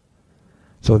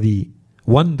 So the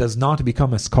one does not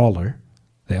become a scholar,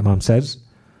 the Imam says,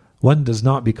 one does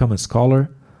not become a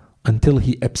scholar until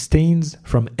he abstains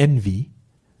from envy,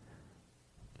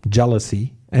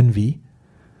 jealousy, envy,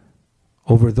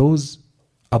 over those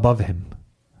above him,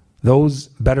 those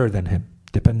better than him,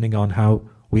 depending on how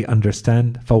we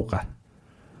understand fawqah.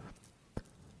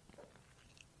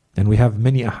 And we have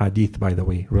many ahadith, by the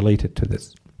way, related to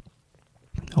this.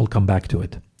 I'll come back to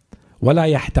it.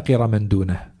 وَلَا يَحْتَقِرَ مَنْ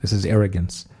دُونَهُ. This is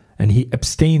arrogance. And he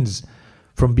abstains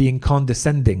from being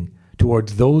condescending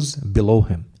towards those below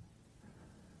him.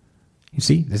 You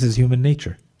see, this is human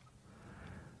nature.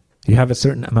 You have a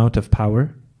certain amount of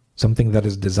power, something that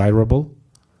is desirable.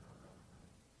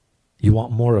 You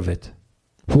want more of it.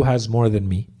 Who has more than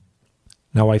me?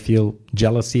 Now I feel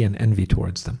jealousy and envy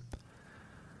towards them.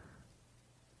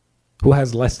 Who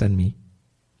has less than me?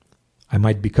 I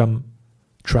might become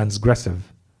transgressive,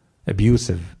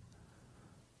 abusive.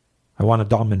 I want to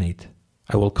dominate.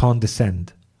 I will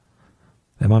condescend.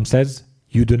 The Imam says,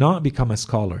 you do not become a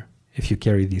scholar if you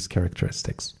carry these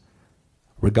characteristics,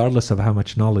 regardless of how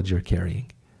much knowledge you're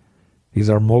carrying. These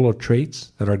are moral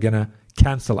traits that are going to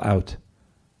cancel out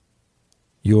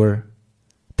your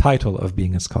title of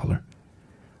being a scholar.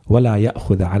 وَلَا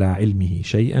يَأْخُذَ عَلَىٰ عِلْمِهِ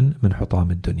شَيْئًا مِنْ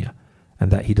حُطَامِ الدُّنْيَا. And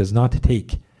that he does not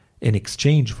take, in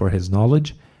exchange for his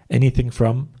knowledge, anything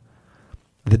from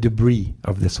the debris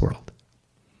of this world,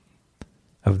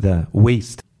 of the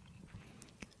waste.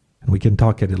 And we can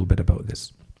talk a little bit about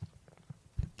this.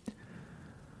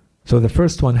 So the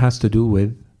first one has to do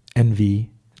with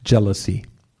envy, jealousy.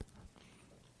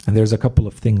 And there's a couple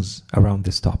of things around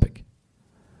this topic.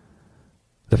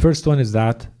 The first one is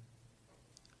that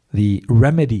the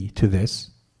remedy to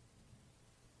this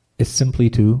is simply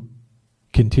to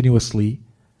continuously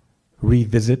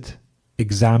revisit,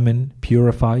 examine,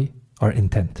 purify our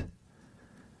intent.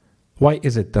 Why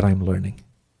is it that I'm learning?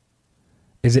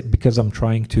 Is it because I'm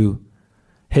trying to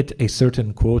hit a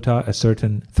certain quota, a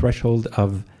certain threshold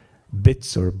of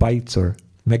bits or bytes or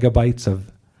megabytes of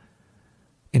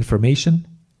information?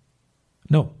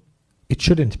 No, it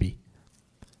shouldn't be.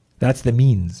 That's the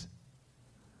means.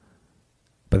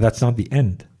 But that's not the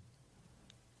end.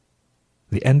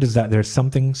 The end is that there's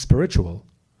something spiritual.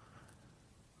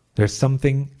 There's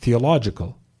something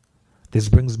theological. This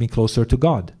brings me closer to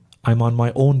God. I'm on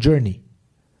my own journey.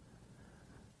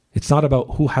 It's not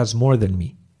about who has more than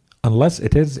me, unless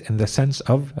it is in the sense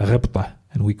of ghibtah.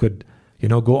 And we could,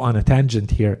 go on a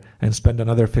tangent here and spend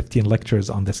another 15 lectures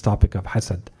on this topic of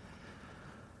hasad.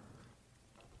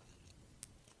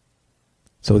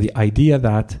 So the idea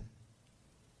that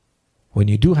when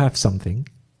you do have something,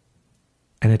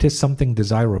 and it is something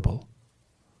desirable,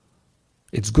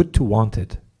 it's good to want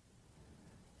it.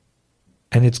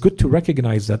 And it's good to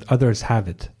recognize that others have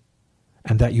it,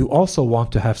 and that you also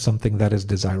want to have something that is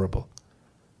desirable.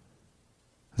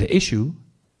 The issue,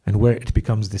 and where it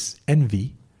becomes this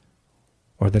envy,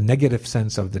 or the negative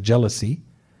sense of the jealousy,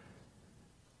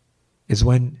 is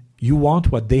when you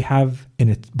want what they have in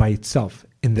it by itself,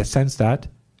 in the sense that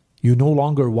you no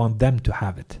longer want them to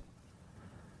have it.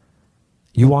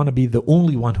 You want to be the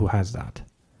only one who has that.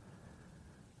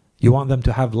 You want them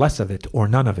to have less of it or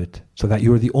none of it, so that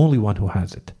you're the only one who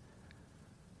has it.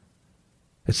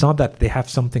 It's not that they have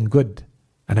something good,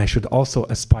 and I should also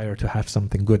aspire to have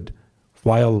something good,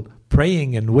 while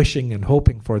praying and wishing and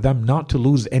hoping for them not to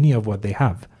lose any of what they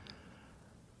have.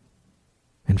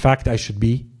 In fact, I should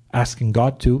be asking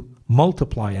God to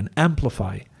multiply and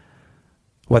amplify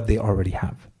what they already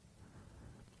have.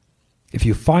 If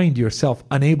you find yourself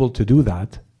unable to do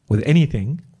that with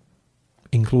anything,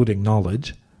 including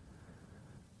knowledge,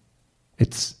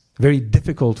 it's very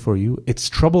difficult for you, it's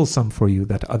troublesome for you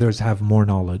that others have more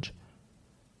knowledge,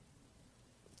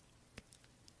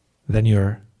 then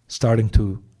you're starting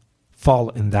to fall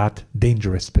in that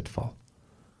dangerous pitfall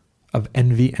of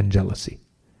envy and jealousy.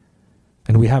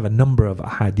 And we have a number of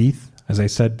ahadith. As I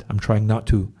said, I'm trying not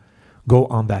to go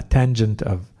on that tangent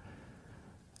of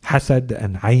hasad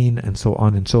and ayn and so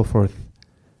on and so forth.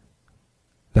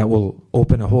 That will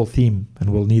open a whole theme,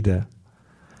 and we'll need a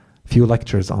few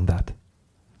lectures on that.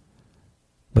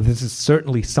 But this is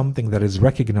certainly something that is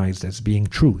recognized as being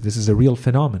true. This is a real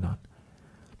phenomenon.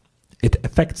 It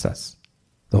affects us.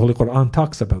 The Holy Quran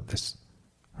talks about this,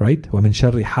 right? وَمِن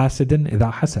شَرِّ حَاسِدٍ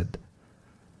إِذَا حَسَدٍ.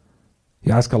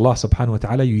 You ask Allah subhanahu wa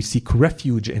ta'ala, you seek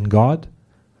refuge in God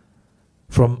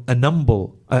from a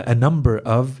number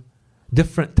of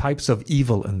different types of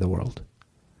evil in the world.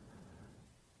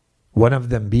 One of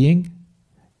them being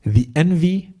the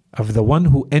envy of the one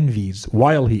who envies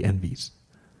while he envies.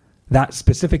 That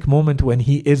specific moment when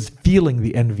he is feeling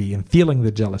the envy and feeling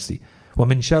the jealousy.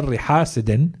 وَمِن شَرِّ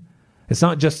حَاسِدٍ. It's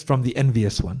not just from the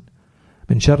envious one.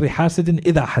 مِن شَرِّ حَاسِدٍ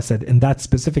إِذَا حَسَدٍ. In that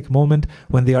specific moment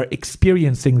when they are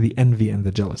experiencing the envy and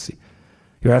the jealousy.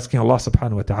 You're asking Allah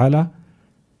subhanahu wa ta'ala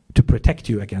to protect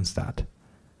you against that.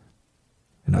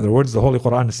 In other words, the Holy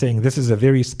Quran is saying this is a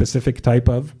very specific type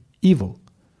of evil.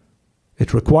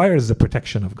 It requires the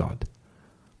protection of God.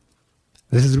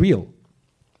 This is real.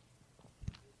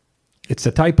 It's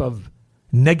a type of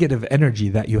negative energy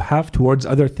that you have towards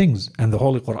other things. And the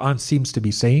Holy Quran seems to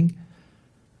be saying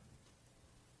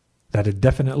that it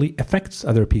definitely affects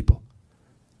other people.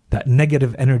 That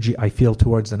negative energy I feel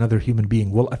towards another human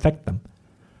being will affect them.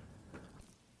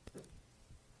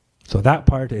 So that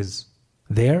part is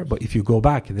there, but if you go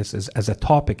back, this is as a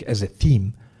topic, as a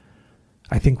theme,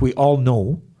 I think we all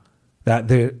know that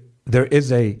there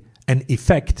is an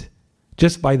effect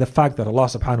just by the fact that Allah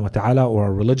subhanahu wa ta'ala or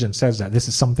our religion says that this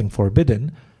is something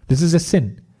forbidden. This is a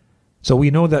sin. So we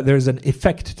know that there's an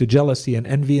effect to jealousy and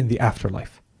envy in the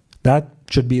afterlife. That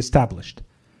should be established.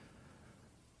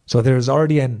 So there's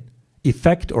already an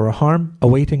effect or a harm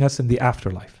awaiting us in the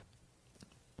afterlife.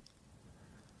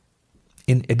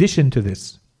 In addition to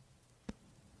this,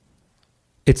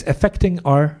 it's affecting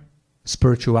our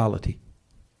spirituality.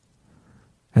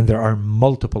 And there are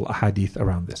multiple ahadith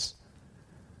around this.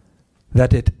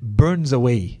 That it burns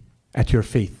away at your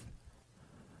faith,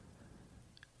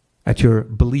 at your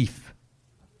belief.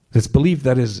 This belief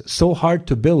that is so hard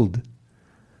to build,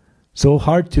 so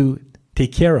hard to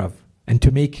take care of and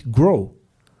to make grow.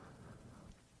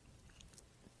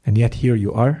 And yet here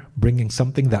you are bringing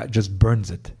something that just burns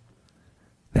it,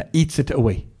 that eats it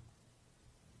away.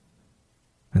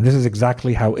 And this is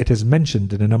exactly how it is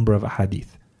mentioned in a number of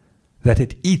ahadith. That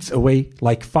it eats away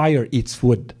like fire eats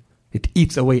wood. It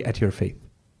eats away at your faith,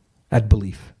 at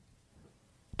belief.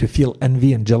 To feel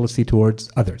envy and jealousy towards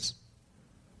others.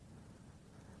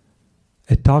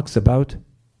 It talks about,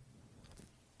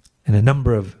 in a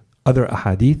number of other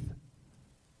ahadith,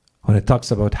 when it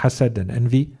talks about hasad and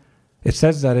envy, it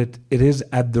says that it is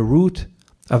at the root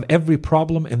of every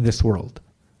problem in this world.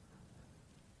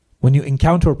 When you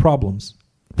encounter problems,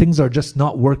 things are just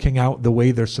not working out the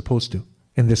way they're supposed to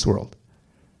in this world.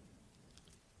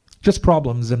 Just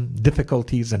problems and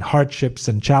difficulties and hardships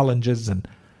and challenges, and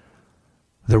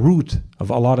the root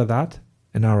of a lot of that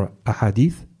in our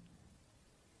ahadith,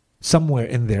 somewhere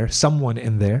in there, someone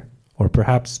in there, or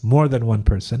perhaps more than one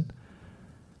person,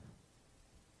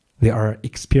 they are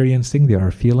experiencing, they are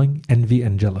feeling envy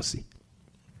and jealousy.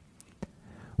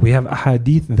 We have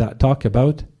ahadith that talk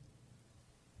about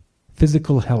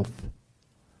physical health.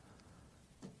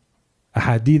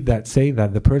 Ahadith that say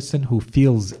that the person who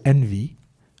feels envy,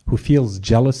 who feels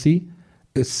jealousy,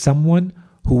 is someone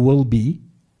who will be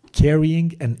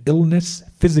carrying an illness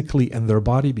physically in their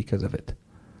body because of it.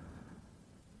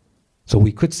 So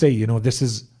we could say, this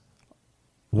is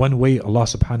one way Allah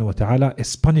subhanahu wa ta'ala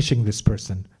is punishing this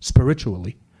person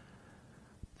spiritually.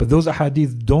 But those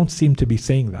ahadith don't seem to be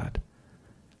saying that.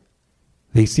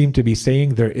 They seem to be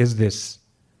saying there is this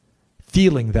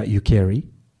feeling that you carry,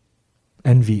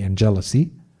 envy and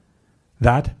jealousy,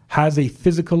 that has a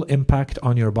physical impact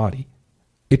on your body.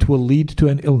 It will lead to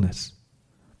an illness.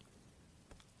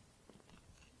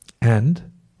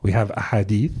 And we have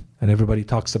ahadith, and everybody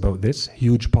talks about this,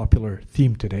 huge popular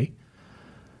theme today,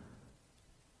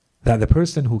 that the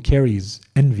person who carries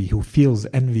envy, who feels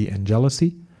envy and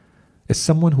jealousy, is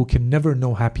someone who can never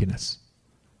know happiness.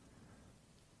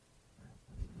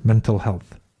 Mental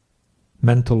health,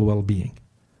 mental well-being.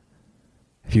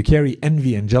 If you carry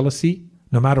envy and jealousy,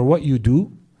 no matter what you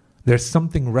do, there's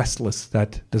something restless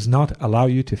that does not allow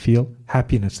you to feel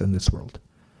happiness in this world.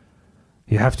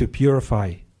 You have to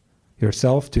purify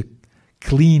yourself, to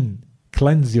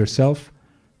cleanse yourself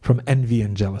from envy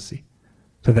and jealousy,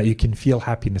 so that you can feel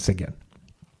happiness again.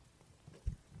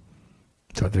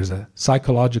 So there's a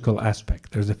psychological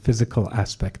aspect, there's a physical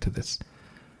aspect to this,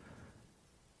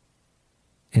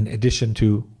 in addition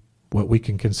to what we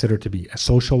can consider to be a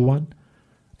social one,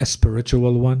 a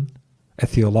spiritual one, a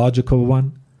theological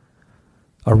one.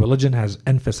 Our religion has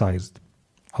emphasized,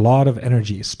 a lot of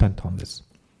energy is spent on this.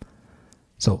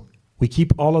 So we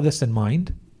keep all of this in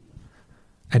mind,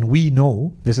 and we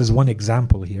know, this is one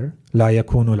example here, لا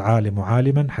يكون العالم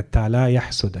عالما حتى لا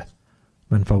يحسد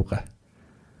من فوقه.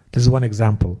 This is one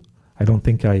example. I don't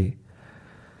think I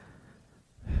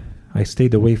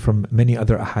stayed away from many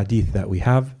other ahadith that we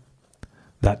have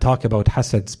that talk about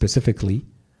hasad specifically.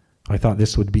 I thought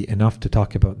this would be enough to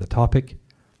talk about the topic,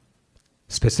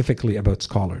 specifically about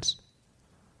scholars.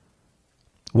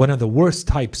 One of the worst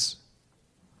types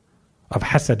of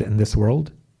hasad in this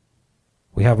world,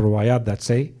 we have riwayat that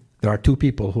say there are two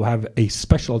people who have a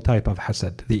special type of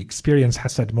hasad. They experience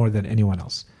hasad more than anyone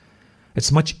else.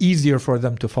 It's much easier for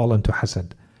them to fall into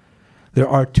hasad. There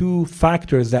are two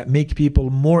factors that make people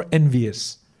more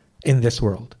envious in this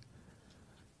world.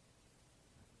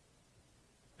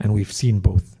 And we've seen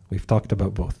both. We've talked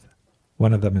about both.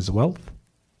 One of them is wealth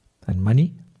and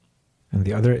money, and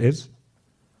the other is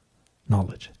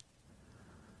knowledge.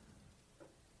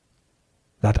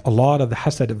 That a lot of the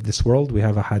hasad of this world, we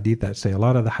have a hadith that say a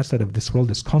lot of the hasad of this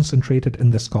world is concentrated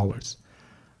in the scholars.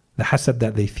 The hasad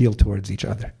that they feel towards each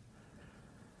other.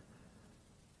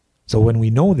 So when we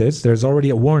know this, there's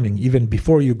already a warning. Even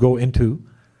before you go into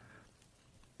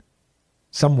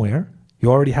somewhere,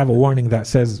 you already have a warning that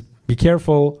says, be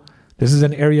careful, this is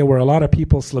an area where a lot of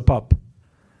people slip up.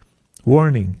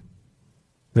 Warning,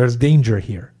 there's danger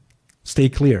here. Stay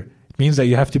clear. It means that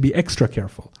you have to be extra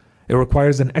careful. It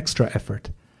requires an extra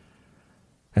effort.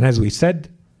 And as we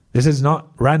said, this is not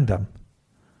random.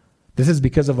 This is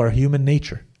because of our human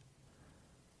nature.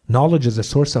 Knowledge is a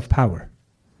source of power.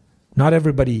 Not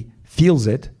everybody feels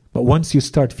it, but once you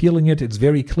start feeling it, it's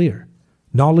very clear.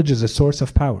 Knowledge is a source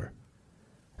of power,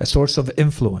 a source of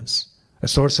influence, a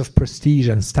source of prestige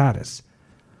and status.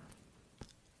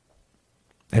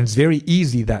 And it's very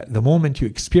easy that the moment you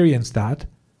experience that,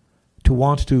 to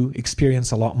want to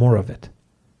experience a lot more of it.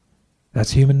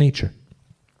 That's human nature.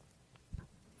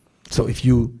 So if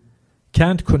you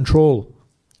can't control,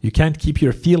 you can't keep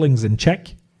your feelings in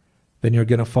check, then you're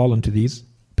going to fall into these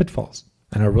pitfalls.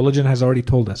 And our religion has already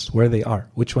told us where they are,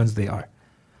 which ones they are.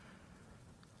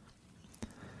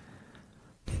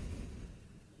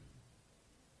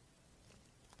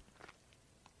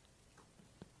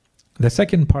 The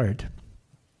second part,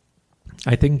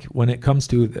 I think when it comes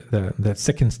to the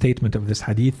second statement of this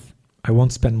hadith, I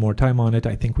won't spend more time on it.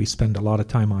 I think we spend a lot of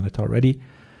time on it already.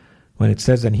 When it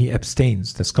says, and he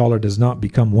abstains, one does not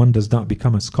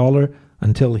become a scholar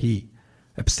until he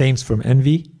abstains from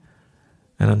envy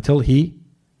and until he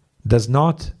does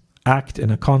not act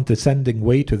in a condescending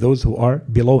way to those who are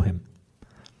below him.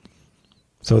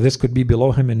 So this could be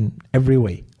below him in every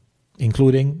way,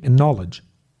 including in knowledge.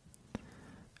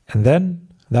 And then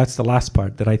that's the last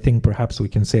part that I think perhaps we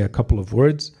can say a couple of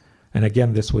words. And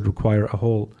again, this would require a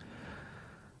whole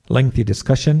lengthy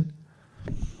discussion.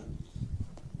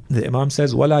 The Imam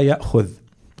says, وَلَا يَأْخُذْ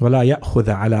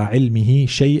عَلَىٰ عِلْمِهِ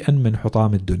شَيْئًا مِّنْ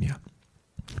حُطَامِ الدُّنْيَا.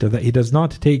 So that he does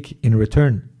not take in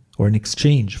return or in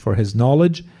exchange for his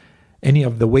knowledge any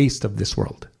of the waste of this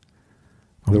world.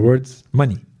 In other words,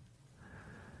 money.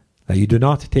 That you do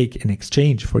not take in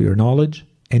exchange for your knowledge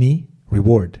any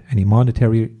reward, any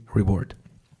monetary reward.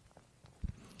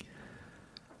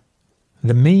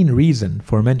 The main reason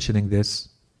for mentioning this,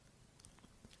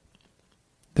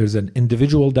 there's an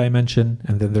individual dimension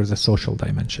and then there's a social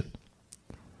dimension.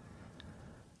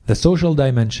 The social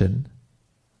dimension,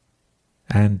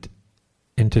 and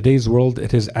in today's world,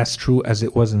 it is as true as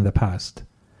it was in the past.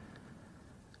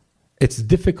 It's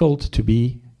difficult to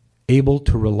be able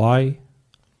to rely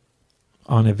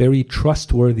on a very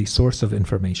trustworthy source of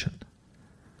information.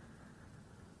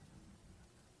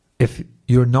 If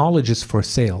your knowledge is for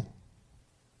sale,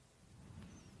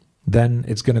 then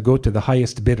it's going to go to the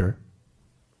highest bidder,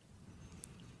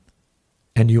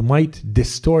 and you might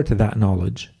distort that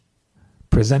knowledge,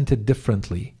 present it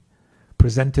differently,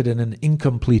 present it in an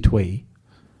incomplete way,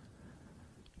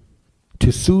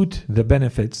 to suit the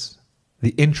benefits,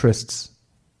 the interests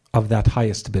of that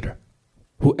highest bidder,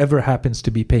 whoever happens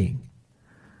to be paying.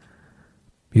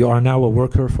 You are now a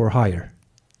worker for hire.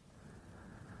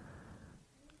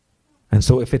 And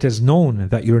so if it is known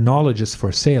that your knowledge is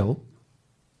for sale,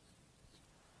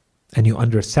 and you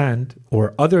understand,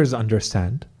 or others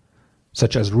understand,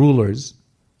 such as rulers,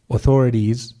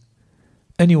 authorities,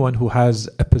 anyone who has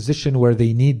a position where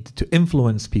they need to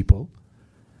influence people,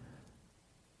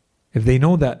 if they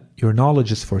know that your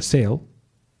knowledge is for sale,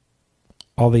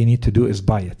 all they need to do is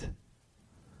buy it.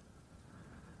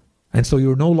 And so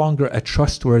you're no longer a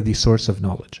trustworthy source of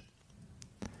knowledge.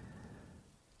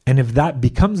 And if that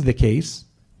becomes the case,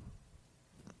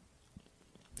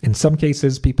 in some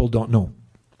cases people don't know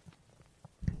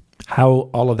how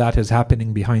all of that is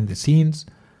happening behind the scenes.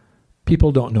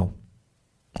 People don't know.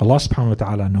 Allah subhanahu wa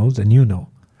ta'ala knows, and you know.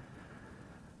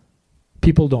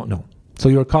 People don't know. So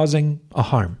you're causing a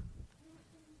harm.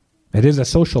 It is a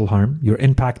social harm. You're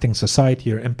impacting society.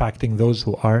 You're impacting those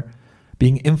who are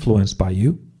being influenced by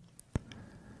you.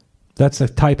 That's a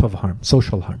type of harm,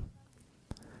 social harm.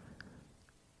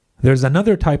 There's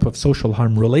another type of social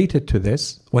harm related to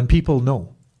this when people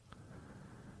know.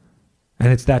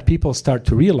 And it's that people start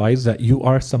to realize that you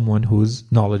are someone whose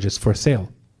knowledge is for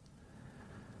sale.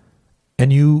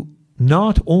 And you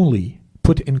not only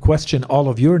put in question all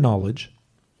of your knowledge,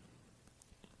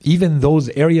 even those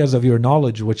areas of your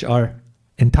knowledge which are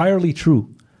entirely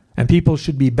true and people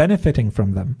should be benefiting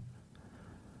from them.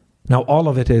 Now all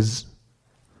of it is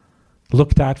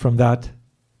looked at from that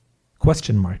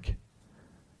question mark.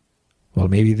 Well,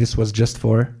 maybe this was just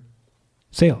for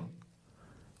sale.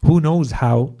 Who knows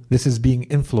how this is being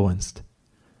influenced?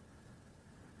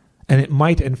 And it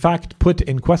might in fact put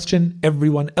in question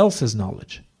everyone else's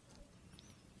knowledge.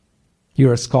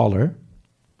 You're a scholar.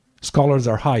 Scholars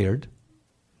are hired.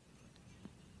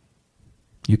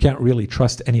 You can't really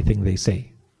trust anything they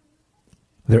say.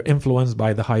 They're influenced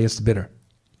by the highest bidder.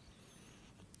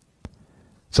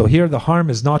 So here the harm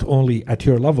is not only at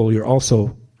your level, you're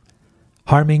also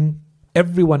harming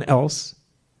everyone else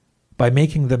by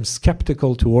making them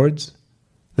skeptical towards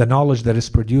the knowledge that is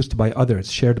produced by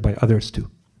others, shared by others too.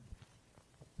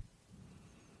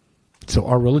 So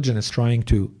our religion is trying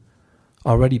to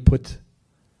already put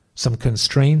some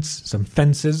constraints, some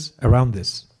fences around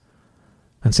this,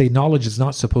 and say knowledge is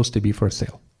not supposed to be for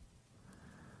sale.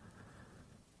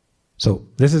 So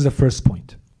this is the first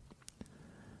point.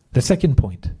 The second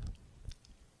point,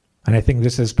 and I think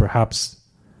this is perhaps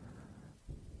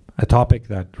a topic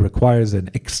that requires an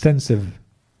extensive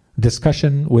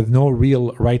discussion with no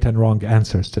real right and wrong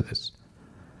answers to this.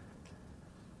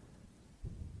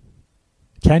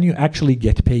 Can you actually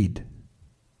get paid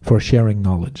for sharing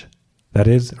knowledge that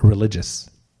is religious?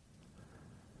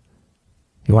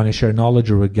 You want to share knowledge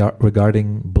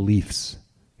regarding beliefs.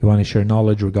 You want to share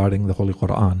knowledge regarding the Holy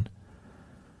Quran,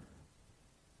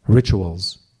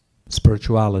 rituals,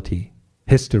 spirituality,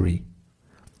 history.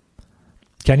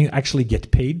 Can you actually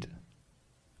get paid?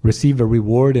 Receive a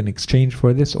reward in exchange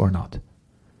for this or not?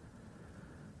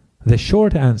 The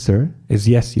short answer is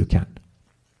yes, you can.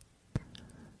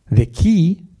 The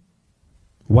key,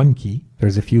 one key,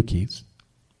 there's a few keys.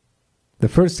 The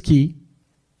first key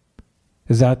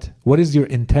is that what is your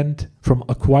intent from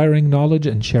acquiring knowledge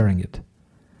and sharing it?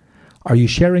 Are you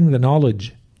sharing the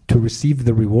knowledge to receive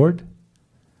the reward?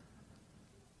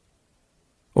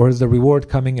 Or is the reward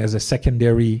coming as a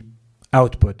secondary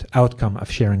outcome of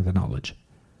sharing the knowledge?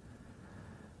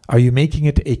 Are you making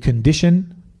it a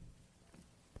condition?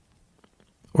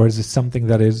 Or is it something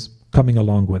that is coming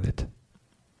along with it?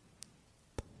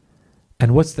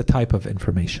 And what's the type of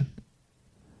information?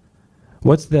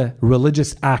 What's the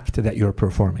religious act that you're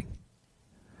performing?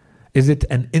 Is it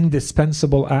an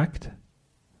indispensable act?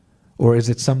 Or is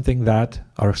it something that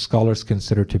our scholars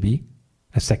consider to be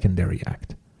a secondary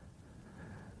act?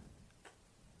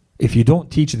 If you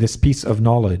don't teach this piece of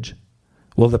knowledge,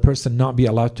 will the person not be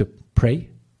allowed to pray?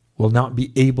 Will not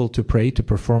be able to pray, to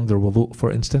perform their wudu,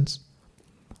 for instance?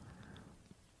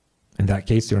 In that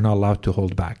case, you're not allowed to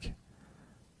hold back.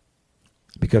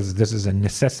 Because this is a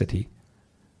necessity,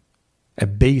 a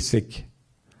basic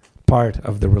part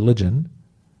of the religion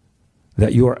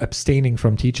that you are abstaining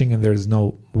from teaching and there is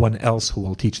no one else who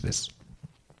will teach this.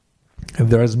 If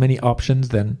there are as many options,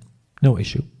 then no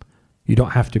issue. You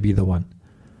don't have to be the one.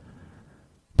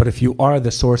 But if you are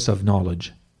the source of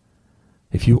knowledge,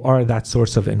 if you are that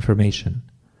source of information,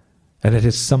 and it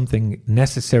is something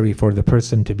necessary for the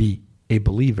person to be a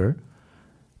believer,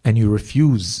 and you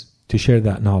refuse to share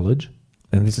that knowledge,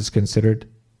 then this is considered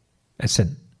a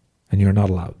sin, and you're not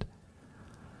allowed.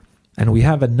 And we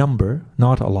have a number,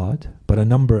 not a lot, but a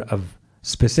number of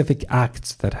specific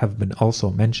acts that have been also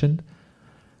mentioned,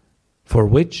 for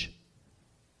which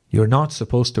you're not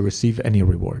supposed to receive any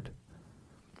reward.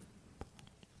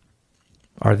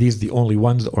 Are these the only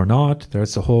ones or not?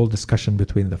 There's a whole discussion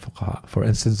between the fuqaha. For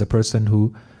instance, the person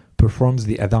who performs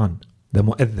the adhan, the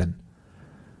mu'adhin.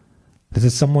 This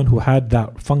is someone who had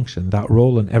that function, that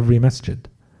role in every masjid.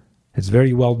 It's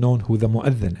very well known who the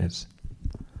mu'adhin is.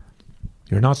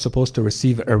 You're not supposed to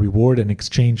receive a reward in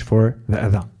exchange for the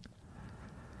adhan.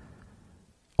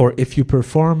 Or if you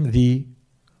perform the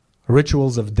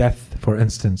rituals of death, for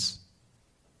instance,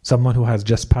 someone who has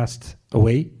just passed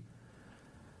away,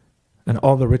 and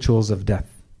all the rituals of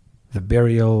death, the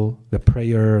burial, the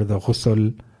prayer, the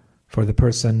ghusl for the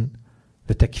person,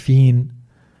 the takfeen,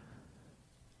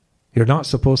 you're not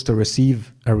supposed to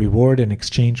receive a reward in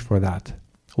exchange for that.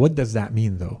 What does that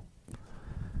mean though?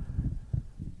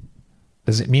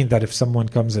 Does it mean that if someone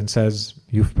comes and says,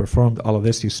 you've performed all of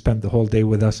this, you spent the whole day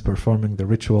with us performing the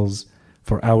rituals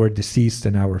for our deceased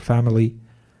and our family,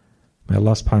 may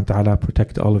Allah subhanahu wa ta'ala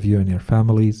protect all of you and your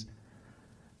families,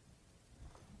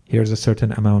 here's a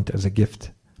certain amount as a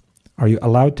gift. Are you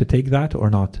allowed to take that or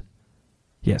not?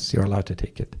 Yes, you're allowed to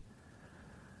take it.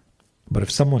 But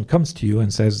if someone comes to you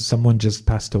and says, someone just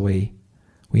passed away,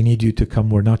 we need you to come,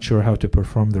 we're not sure how to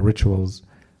perform the rituals,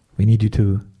 we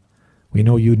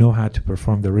know you know how to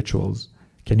perform the rituals,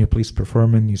 can you please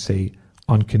perform? And you say,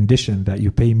 on condition that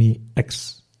you pay me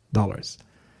X dollars.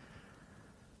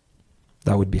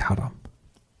 That would be haram.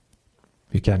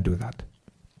 You can't do that.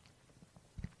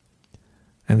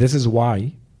 And this is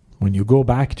why, when you go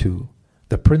back to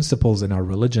the principles in our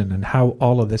religion and how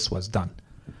all of this was done,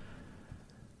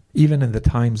 even in the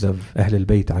times of Ahlul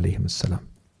Bayt alayhim as-salam,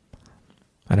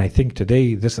 and I think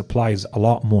today this applies a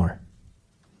lot more.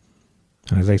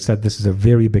 And as I said, this is a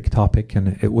very big topic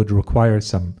and it would require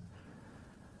some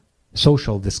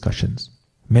social discussions,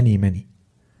 many.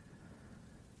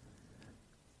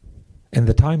 In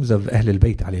the times of Ahlul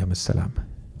Bayt alayhim as-salam,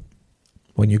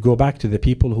 when you go back to the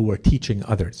people who were teaching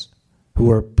others, who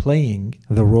were playing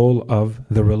the role of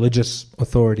the religious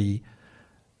authority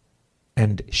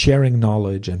and sharing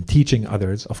knowledge and teaching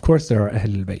others, of course there are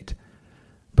Ahlul Bayt,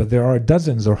 but there are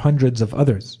dozens or hundreds of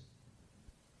others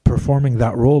performing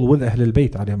that role with Ahlul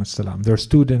Bayt alayhim as-salam. Their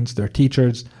students, their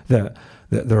teachers,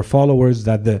 their followers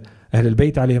that the Ahlul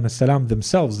Bayt alayhim as-salam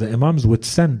themselves, the Imams, would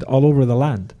send all over the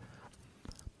land.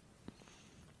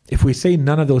 If we say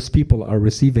none of those people are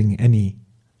receiving any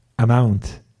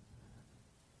amount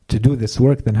to do this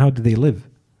work, then how do they live?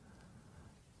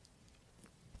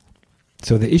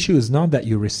 So the issue is not that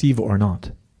you receive or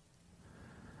not.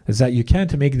 It's that you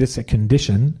can't make this a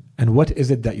condition, and what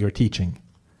is it that you're teaching?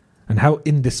 And how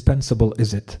indispensable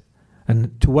is it?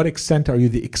 And to what extent are you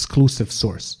the exclusive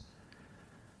source?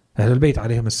 Ahlul Bayt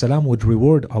alayhim as-salam would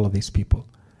reward all of these people.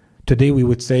 Today we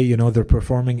would say, they're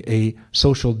performing a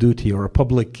social duty or a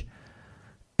public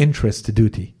interest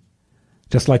duty.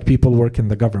 Just like people work in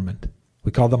the government.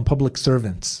 We call them public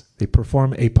servants. They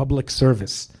perform a public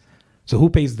service. So who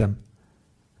pays them?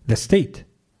 The state.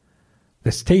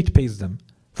 The state pays them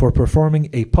for performing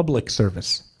a public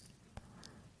service.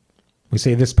 We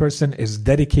say this person is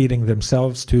dedicating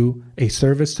themselves to a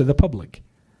service to the public.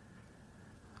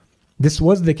 This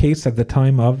was the case at the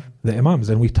time of the Imams,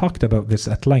 and we talked about this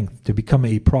at length. To become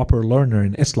a proper learner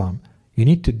in Islam, you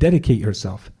need to dedicate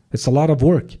yourself. It's a lot of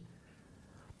work.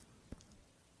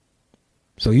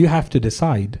 So you have to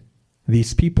decide,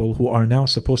 these people who are now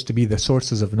supposed to be the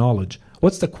sources of knowledge,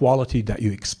 what's the quality that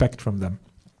you expect from them?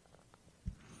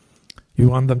 You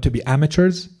want them to be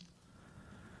amateurs?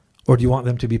 Or do you want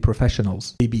them to be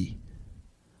professionals? Maybe.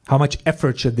 How much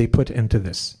effort should they put into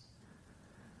this?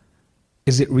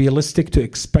 Is it realistic to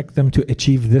expect them to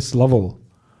achieve this level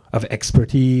of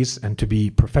expertise and to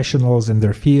be professionals in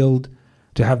their field,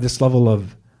 to have this level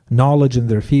of knowledge in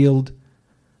their field,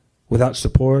 without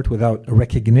support, without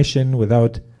recognition,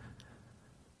 without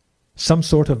some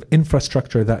sort of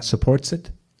infrastructure that supports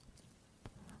it?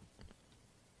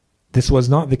 This was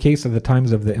not the case at the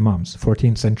times of the Imams,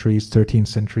 14th centuries, 13th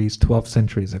centuries, 12th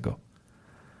centuries ago.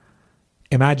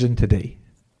 Imagine today.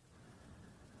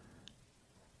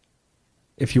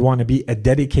 if you want to be a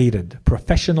dedicated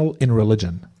professional in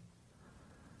religion,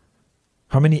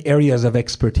 how many areas of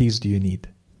expertise do you need?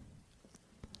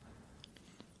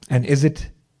 And is it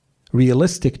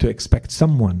realistic to expect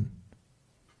someone,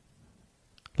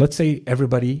 let's say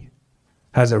everybody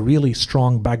has a really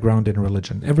strong background in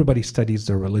religion, everybody studies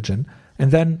their religion,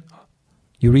 and then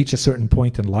you reach a certain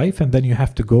point in life and then you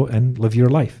have to go and live your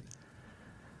life.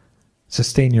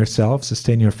 Sustain yourself,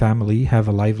 sustain your family, have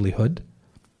a livelihood.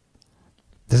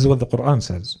 This is what the Quran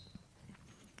says.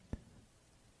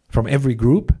 From every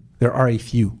group, there are a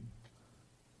few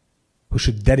who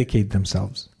should dedicate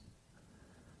themselves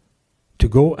to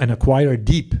go and acquire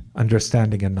deep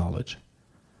understanding and knowledge.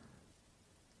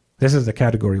 This is the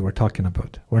category we're talking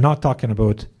about. We're not talking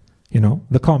about,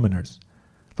 the commoners.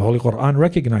 The Holy Quran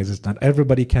recognizes that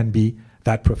everybody can be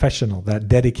that professional, that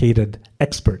dedicated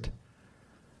expert.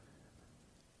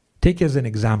 Take as an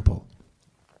example,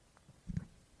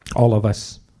 all of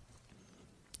us,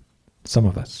 some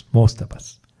of us, most of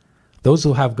us, those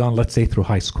who have gone, let's say, through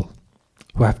high school,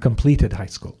 who have completed high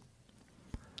school.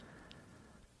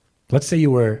 Let's say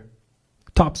you were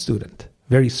a top student,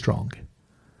 very strong.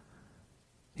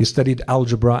 You studied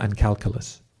algebra and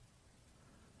calculus.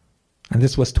 And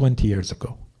this was 20 years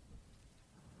ago.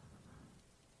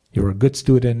 You were a good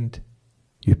student,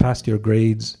 you passed your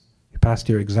grades, you passed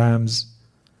your exams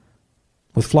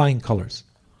with flying colors.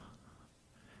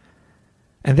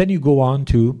 And then you go on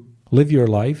to live your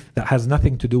life that has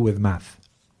nothing to do with math.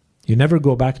 You never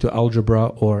go back to algebra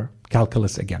or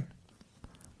calculus again.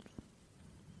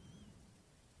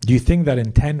 Do you think that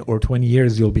in 10 or 20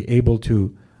 years you'll be able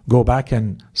to go back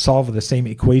and solve the same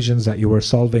equations that you were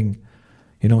solving,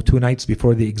 2 nights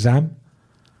before the exam?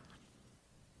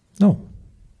 No.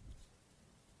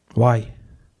 Why?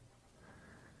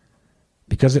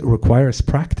 Because it requires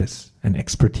practice and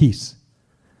expertise.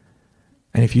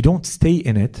 And if you don't stay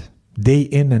in it, day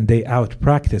in and day out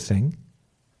practicing,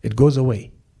 it goes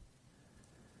away.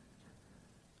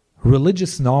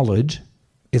 Religious knowledge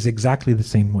is exactly the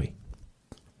same way.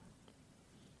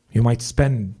 You might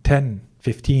spend 10,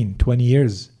 15, 20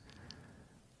 years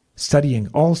studying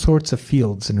all sorts of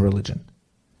fields in religion.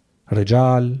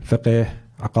 Rijal, fiqh,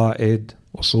 aqaid,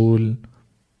 usul,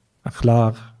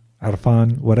 akhlaq,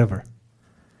 arfan, whatever.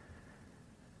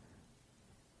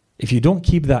 If you don't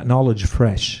keep that knowledge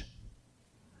fresh,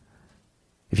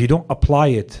 if you don't apply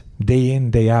it day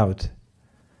in, day out,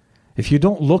 if you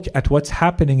don't look at what's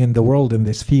happening in the world in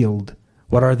this field,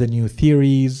 what are the new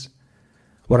theories,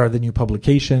 what are the new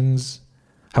publications,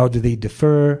 how do they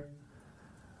differ,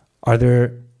 are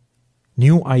there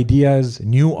new ideas,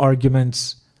 new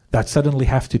arguments that suddenly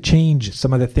have to change,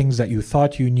 some of the things that you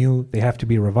thought you knew, they have to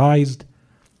be revised.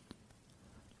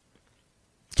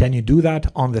 Can you do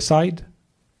that on the side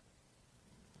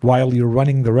while you're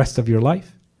running the rest of your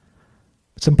life?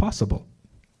 It's impossible.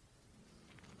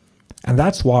 And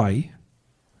that's why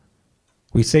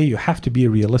we say you have to be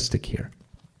realistic here.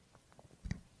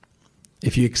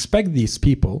 If you expect these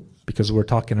people, because we're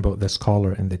talking about the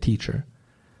scholar and the teacher,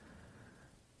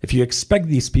 if you expect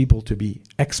these people to be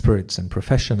experts and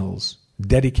professionals,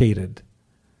 dedicated,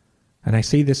 and I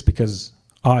say this because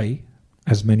I,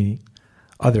 as many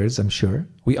others I'm sure,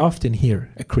 we often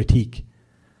hear a critique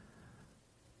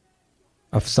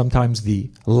of sometimes the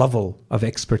level of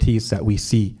expertise that we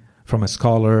see from a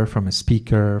scholar, from a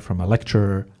speaker, from a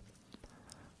lecturer.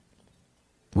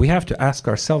 We have to ask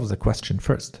ourselves the question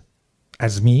first.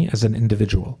 As me, as an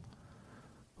individual,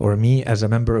 or me as a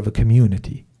member of a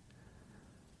community,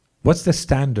 what's the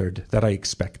standard that I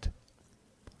expect?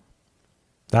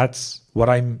 That's what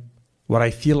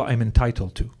I feel I'm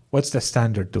entitled to. What's the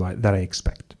standard that I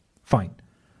expect? Fine.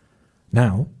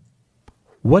 Now,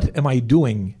 what am I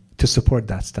doing to support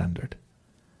that standard?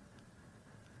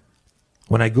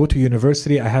 When I go to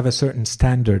university, I have a certain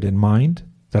standard in mind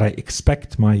that I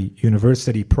expect my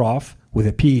university prof with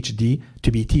a PhD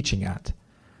to be teaching at.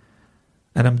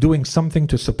 And I'm doing something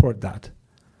to support that.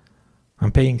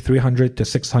 I'm paying $300 to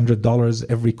 $600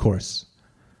 every course,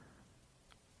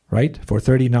 right? For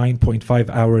 39.5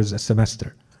 hours a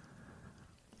semester.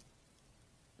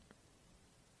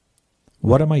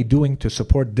 What am I doing to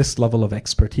support this level of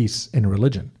expertise in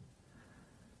religion?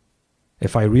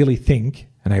 If I really think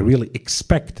and I really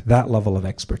expect that level of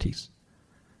expertise.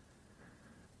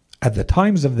 At the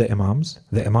times of the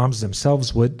imams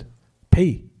themselves would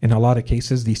pay, in a lot of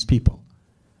cases, these people.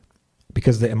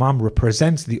 Because the imam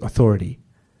represents the authority.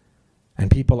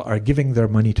 And people are giving their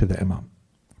money to the imam.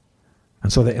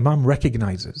 And so the imam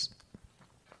recognizes.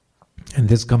 And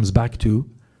this comes back to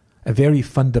a very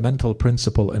fundamental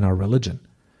principle in our religion.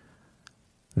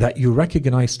 That you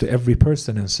recognize to every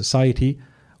person in society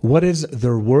what is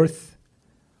their worth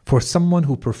for someone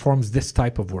who performs this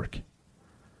type of work.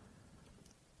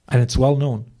 And it's well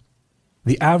known.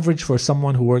 The average for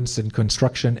someone who works in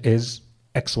construction is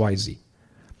XYZ.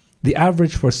 The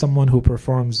average for someone who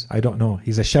performs, I don't know,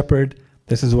 he's a shepherd,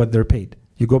 this is what they're paid.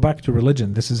 You go back to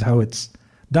religion, this is how it's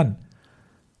done.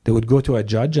 They would go to a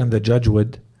judge and the judge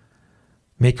would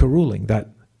make a ruling that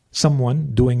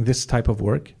someone doing this type of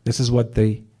work, this is what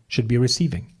they should be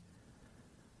receiving.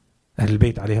 Ahlul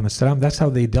Bayt alayhim as-salam, that's how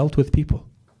they dealt with people,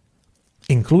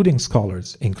 including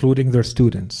scholars, including their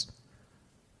students.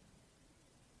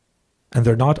 And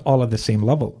they're not all at the same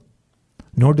level,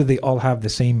 nor do they all have the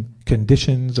same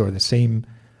conditions or the same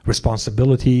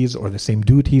responsibilities or the same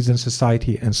duties in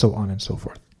society, and so on and so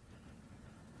forth.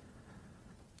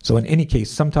 So in any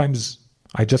case, sometimes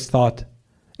I just thought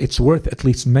it's worth at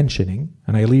least mentioning,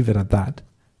 and I leave it at that,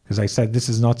 because I said this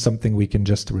is not something we can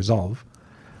just resolve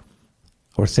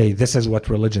or say this is what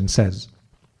religion says.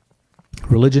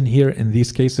 Religion here in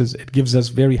these cases, it gives us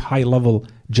very high level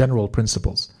general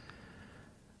principles.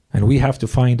 And we have to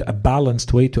find a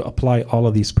balanced way to apply all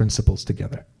of these principles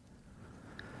together.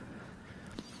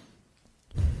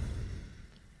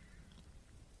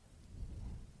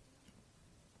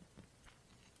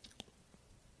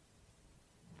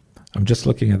 I'm just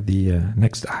looking at the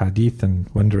next hadith and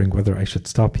wondering whether I should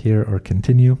stop here or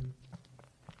continue.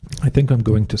 I think I'm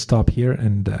going to stop here,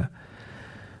 and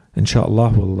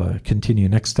inshallah we'll continue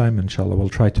next time. Inshallah we'll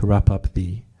try to wrap up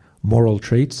the moral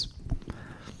traits.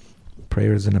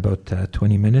 Prayers in about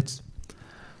 20 minutes.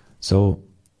 So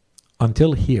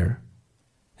until here,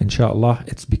 inshallah,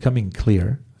 it's becoming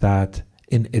clear that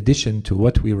in addition to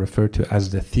what we refer to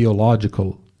as the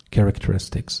theological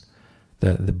characteristics,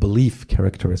 the belief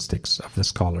characteristics of the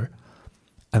scholar,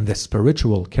 and the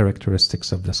spiritual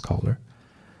characteristics of the scholar,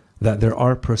 that there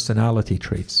are personality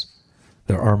traits,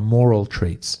 there are moral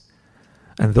traits,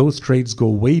 and those traits go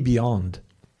way beyond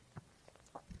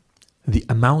the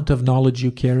amount of knowledge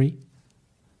you carry,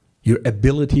 your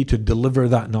ability to deliver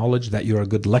that knowledge, that you're a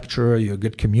good lecturer, you're a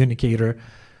good communicator.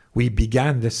 We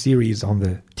began this series on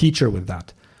the teacher with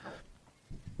that.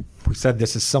 We said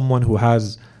this is someone who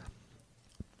has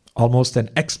almost an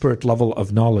expert level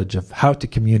of knowledge of how to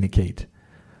communicate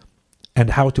and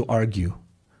how to argue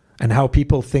and how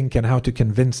people think and how to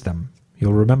convince them.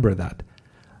 You'll remember that.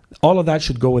 All of that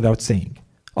should go without saying.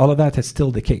 All of that is still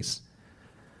the case.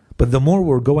 But the more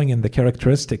we're going in the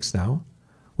characteristics now,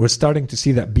 we're starting to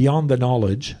see that beyond the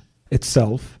knowledge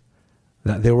itself,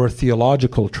 that there were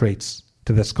theological traits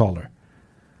to the scholar.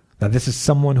 That this is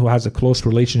someone who has a close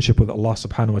relationship with Allah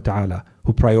subhanahu wa ta'ala,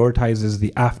 who prioritizes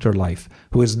the afterlife,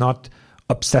 who is not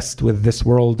obsessed with this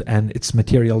world and its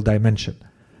material dimension.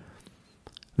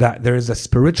 That there is a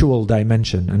spiritual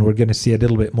dimension, and we're going to see a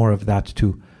little bit more of that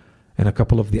too in a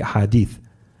couple of the hadith.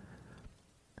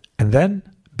 And then,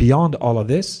 beyond all of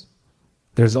this,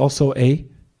 there's also a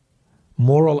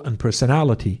moral and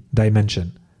personality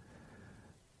dimension.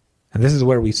 And this is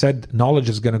where we said knowledge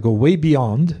is going to go way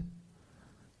beyond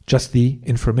just the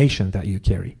information that you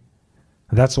carry.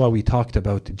 And that's why we talked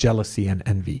about jealousy and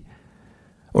envy,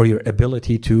 or your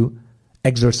ability to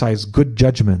exercise good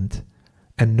judgment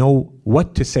and know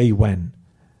what to say when,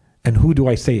 and who do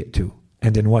I say it to,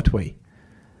 and in what way.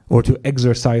 Or to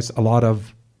exercise a lot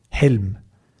of hilm,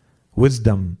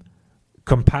 wisdom,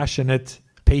 compassionate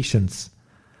patience,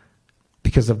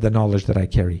 because of the knowledge that I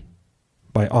carry,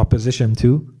 by opposition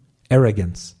to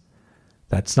arrogance.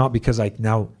 That's not because I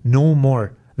now know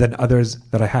more than others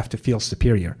that I have to feel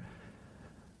superior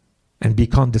and be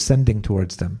condescending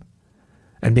towards them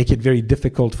and make it very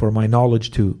difficult for my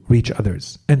knowledge to reach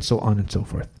others, and so on and so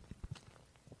forth.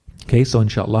 Okay, so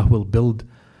inshallah we'll build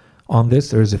on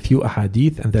this. There's a few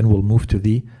ahadith, and then we'll move to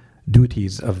the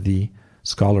duties of the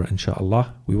scholar,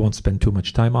 inshallah. We won't spend too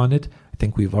much time on it. I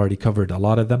think we've already covered a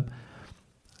lot of them.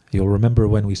 You'll remember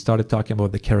when we started talking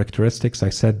about the characteristics, I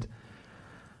said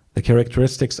the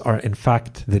characteristics are in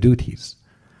fact the duties.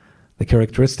 The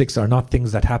characteristics are not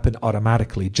things that happen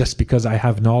automatically. Just because I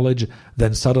have knowledge,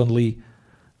 then suddenly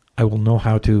I will know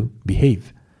how to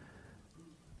behave.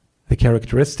 The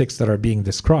characteristics that are being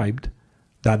described,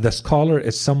 that the scholar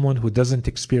is someone who doesn't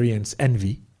experience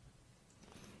envy,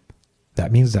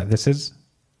 that means that this is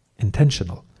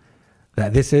intentional,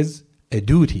 that this is a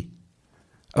duty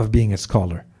of being a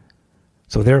scholar.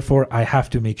 So therefore, I have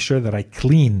to make sure that I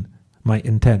clean my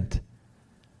intent.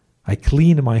 I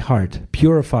clean my heart,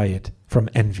 purify it from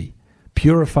envy,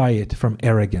 purify it from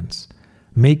arrogance.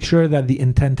 Make sure that the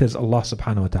intent is Allah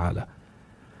subhanahu wa ta'ala.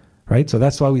 Right? So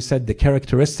that's why we said the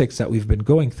characteristics that we've been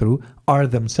going through are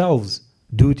themselves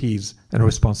duties and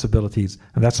responsibilities.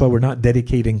 And that's why we're not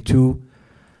dedicating 2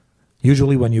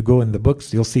 Usually when you go in the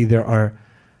books, you'll see there are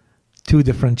 2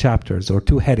 different chapters or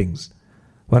 2 headings.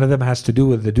 One of them has to do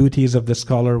with the duties of the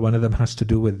scholar, one of them has to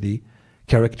do with the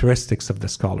characteristics of the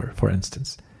scholar, for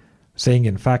instance. Saying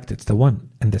in fact it's the one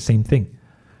and the same thing.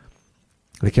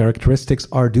 The characteristics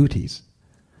are duties.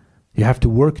 You have to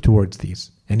work towards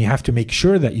these, and you have to make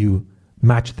sure that you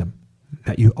match them,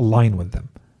 that you align with them.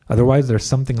 Otherwise there's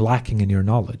something lacking in your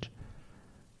knowledge.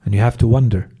 And you have to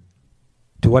wonder,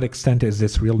 to what extent is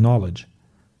this real knowledge?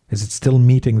 Is it still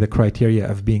meeting the criteria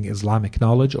of being Islamic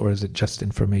knowledge, or is it just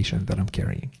information that I'm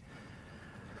carrying?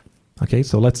 Okay,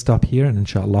 so let's stop here, and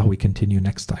inshallah we continue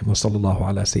next time. Wa sallallahu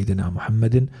ala Sayyidina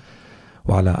Muhammadin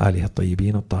wa ala alihi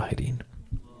at-tayyibin at-tahirin.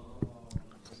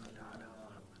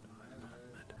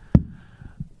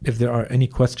 If there are any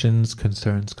questions,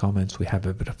 concerns, comments, we have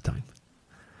a bit of time.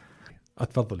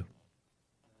 Atfaddalu.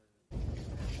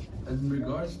 In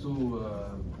regards to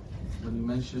when you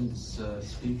mentioned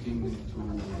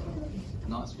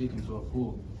not speaking to a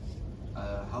fool,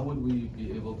 how would we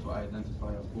be able to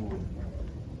identify a fool?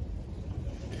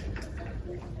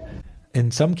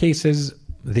 In some cases,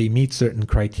 they meet certain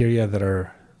criteria that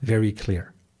are very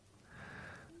clear.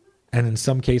 And in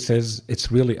some cases,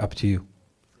 it's really up to you.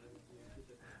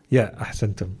 Yeah,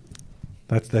 ahsantum.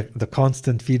 That's the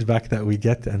constant feedback that we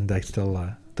get, and I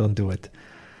still don't do it.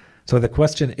 So the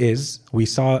question is, we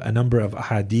saw a number of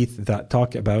ahadith that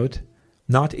talk about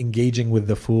not engaging with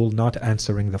the fool, not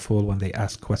answering the fool when they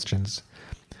ask questions.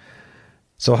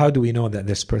 So how do we know that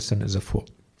this person is a fool?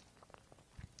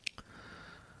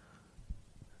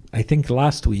 I think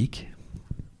last week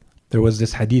there was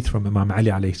this hadith from Imam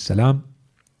Ali alayhi salam.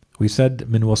 We said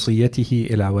من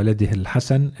وصيته إلى ولده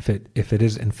الحسن, if it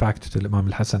is in fact to Imam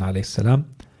al-Hasan alayhi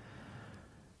salam.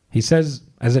 He says,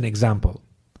 as an example,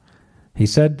 he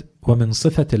said, ومن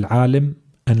صفة العالم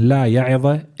أن لا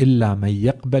يعظ إلا من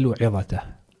يقبل عظته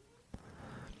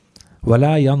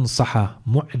ولا ينصح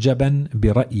معجبا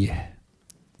برأيه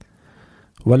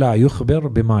ولا يخبر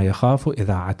بما يخاف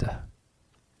إذاعته.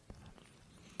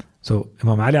 So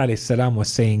Imam Ali alayhi salam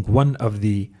was saying one of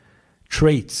the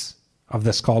traits of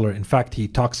the scholar, in fact he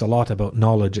talks a lot about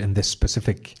knowledge in this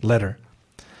specific letter.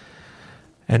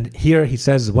 And here he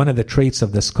says one of the traits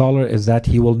of the scholar is that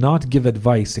he will not give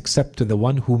advice except to the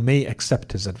one who may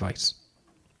accept his advice.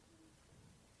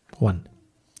 1.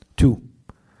 2.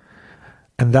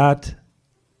 And that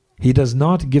he does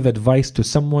not give advice to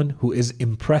someone who is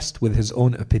impressed with his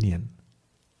own opinion,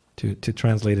 to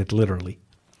translate it literally.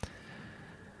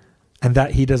 And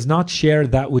that he does not share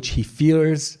that which he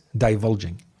fears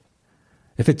divulging.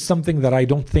 If it's something that I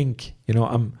don't think,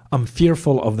 I'm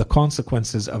fearful of the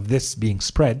consequences of this being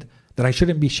spread, then I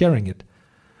shouldn't be sharing it.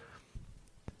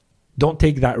 Don't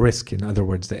take that risk, in other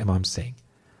words, the Imam's saying.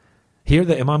 Here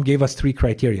the Imam gave us 3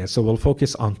 criteria, so we'll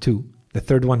focus on 2. The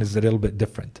third one is a little bit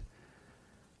different.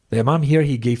 The Imam here,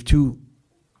 he gave 2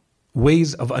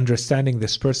 ways of understanding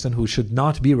this person who should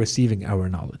not be receiving our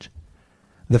knowledge.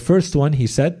 The first one, he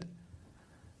said,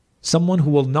 someone who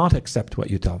will not accept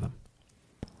what you tell them.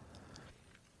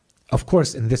 Of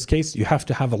course, in this case, you have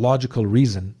to have a logical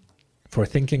reason for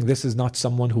thinking this is not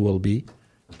someone who will be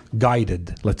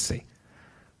guided, let's say,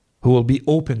 who will be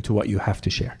open to what you have to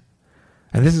share.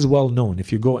 And this is well known.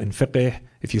 If you go in fiqh,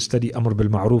 if you study Amr bil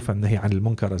Ma'ruf and Nahi Anil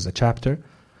Munkar as a chapter,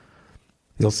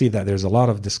 you'll see that there's a lot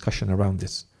of discussion around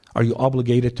this. Are you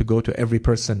obligated to go to every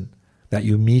person that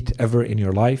you meet ever in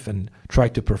your life and try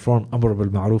to perform Amr bil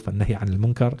Ma'ruf and Nahi Anil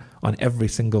Munkar on every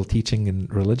single teaching in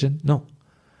religion? No.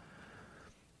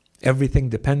 Everything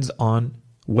depends on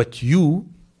what you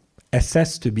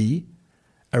assess to be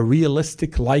a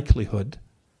realistic likelihood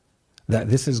that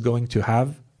this is going to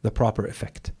have the proper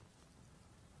effect.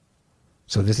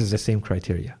 So this is the same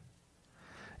criteria.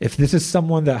 If this is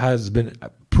someone that has been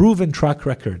a proven track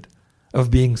record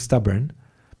of being stubborn,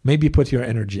 maybe put your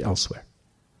energy elsewhere.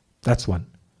 That's one.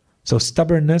 So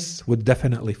stubbornness would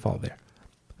definitely fall there.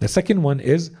 The second one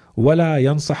is وَلَا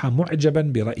يَنصَحَ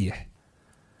مُعْجَبًا بِرَأْيِهِ.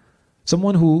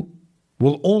 Someone who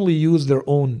will only use their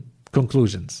own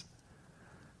conclusions.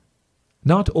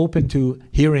 Not open to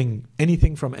hearing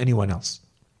anything from anyone else.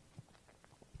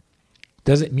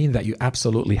 Does it mean that you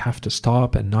absolutely have to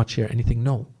stop and not share anything?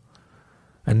 No.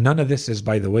 And none of this is,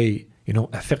 by the way, a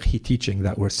fiqhi teaching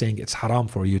that we're saying it's haram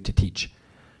for you to teach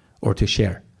or to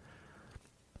share.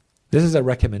 This is a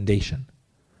recommendation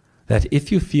that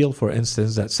if you feel, for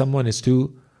instance, that someone is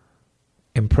too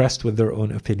impressed with their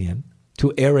own opinion,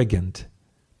 too arrogant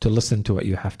to listen to what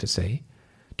you have to say,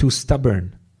 too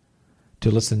stubborn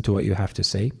to listen to what you have to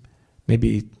say,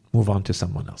 maybe move on to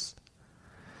someone else.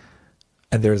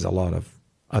 And there's a lot of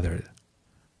other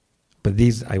But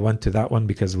these, I went to that one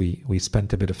because we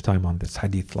spent a bit of time on this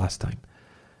hadith last time.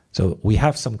 So we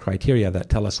have some criteria that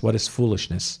tell us what is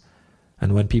foolishness,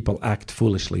 and when people act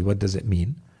foolishly, what does it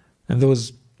mean? And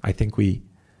those, I think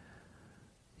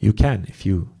you can if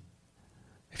you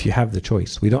have the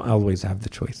choice. We don't always have the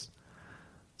choice.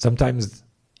 Sometimes,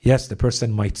 yes, the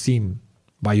person might seem,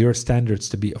 by your standards,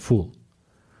 to be a fool.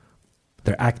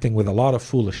 They're acting with a lot of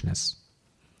foolishness.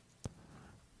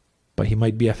 But he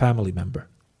might be a family member,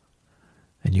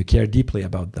 and you care deeply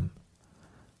about them.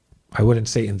 I wouldn't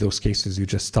say in those cases you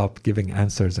just stop giving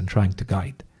answers and trying to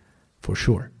guide, for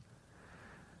sure.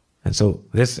 And so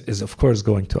this is, of course,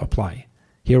 going to apply.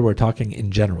 Here we're talking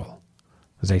in general.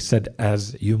 As I said,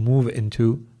 as you move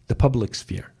into the public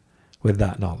sphere with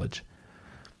that knowledge.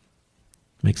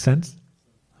 Make sense?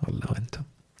 Allah antum.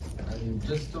 I mean,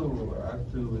 just to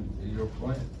add to your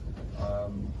point,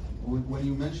 when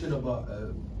you mentioned about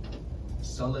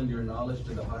selling your knowledge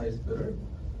to the highest bidder,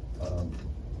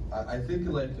 I think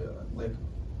like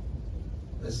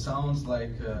it sounds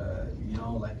like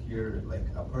like you're like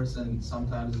a person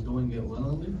sometimes doing it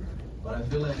willingly, but I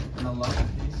feel like in a lot of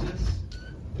cases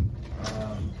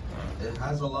it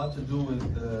has a lot to do with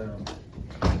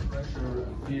pressure,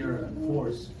 fear, and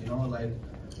force. Like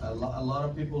a lot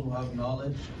of people who have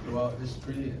knowledge throughout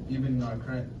history, even in our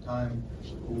current time,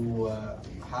 who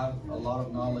have a lot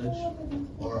of knowledge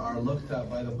or are looked at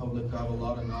by the public to have a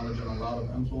lot of knowledge and a lot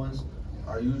of influence,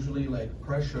 are usually like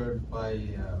pressured by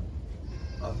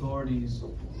authorities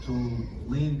to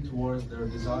lean towards their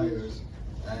desires,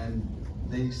 and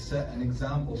they set an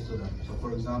examples to them. So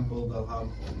for example, they'll have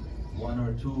one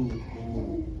or two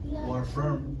who are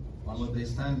firm on what they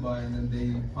stand by, and then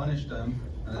they punish them,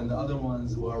 and then the other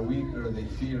ones who are weaker, they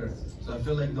fear. So I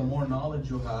feel like the more knowledge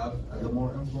you have and the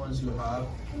more influence you have,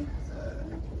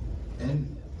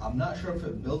 and I'm not sure if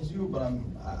it builds you, but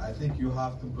I think you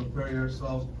have to prepare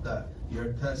yourself that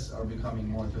your tests are becoming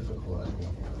more difficult as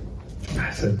well.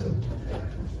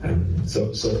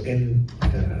 So in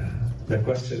the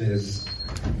question is,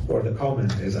 or the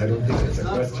comment is, I don't think it's a question. It's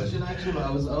not a question actually. I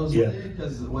was wondering,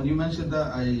 because when you mentioned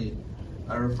that,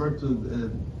 I referred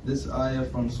to this ayah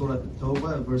from Surah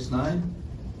At-Tawbah, verse 9.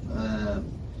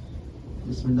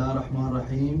 Bismillah ar-Rahman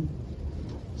ar-Rahim.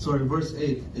 Sorry, verse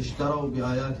 8. اشتروا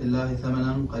بآيات الله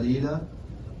ثمنا قليلا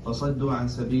فصدوا عن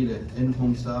سبيله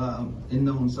إنهم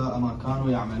ساء ما كانوا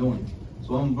يعملون.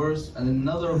 So one verse, and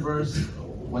another verse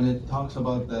when it talks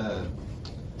about the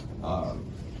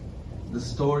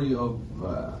story of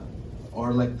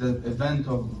or like the event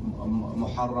of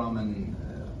Muharram and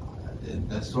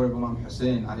the story of Imam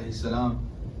Hussein alayhi salam.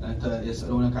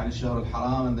 يسألونك عن الشهر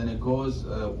الحرام, and then it goes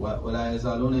ولا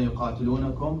يزالون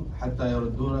يقاتلونكم حتى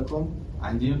يردونكم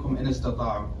عن دينكم إن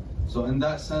استطاعوا. So in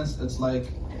that sense, it's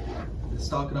like it's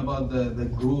talking about the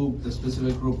group, the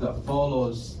specific group that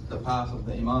follows the path of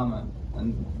the imamah,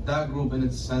 and that group in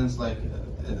its sense, like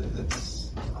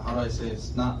it's, how do I say,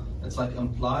 it's like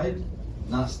implied,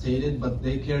 not stated, but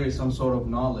they carry some sort of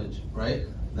knowledge, right?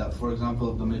 That, for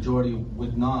example, the majority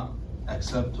would not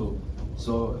accept to.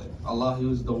 So Allah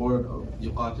used the word of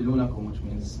yuqatilunakum, which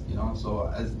means,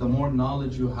 so as the more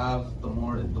knowledge you have, the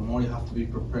more you have to be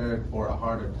prepared for a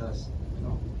harder test,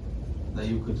 that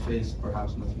you could face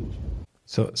perhaps in the future.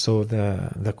 So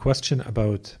the question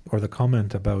about, or the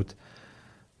comment about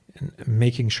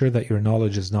making sure that your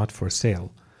knowledge is not for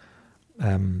sale,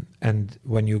 and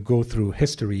when you go through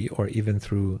history or even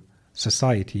through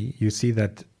society, you see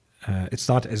that it's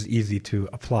not as easy to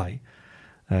apply.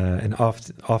 And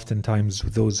oftentimes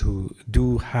those who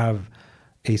do have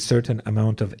a certain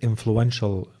amount of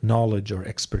influential knowledge or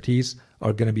expertise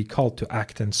are going to be called to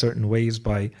act in certain ways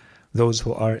by those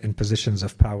who are in positions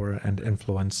of power and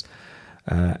influence.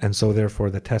 And so therefore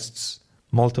the tests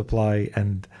multiply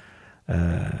and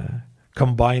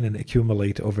combine and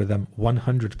accumulate over them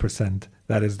 100%.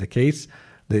 That is the case.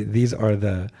 These are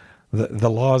the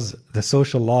laws, the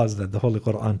social laws that the Holy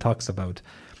Quran talks about.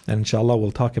 And inshallah,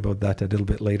 we'll talk about that a little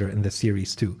bit later in the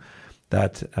series too.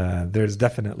 That there's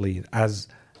definitely, as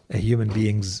a human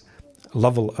being's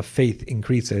level of faith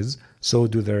increases, so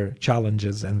do their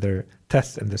challenges and their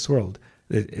tests in this world.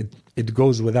 It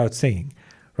goes without saying,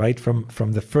 right?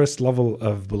 From the first level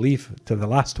of belief to the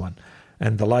last one.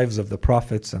 And the lives of the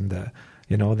prophets and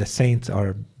the saints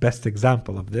are best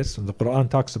example of this. And the Quran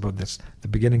talks about this. The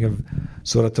beginning of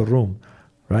Surah Al-Rum.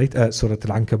 Right? Surah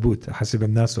Al-Ankabut. حَسِبَ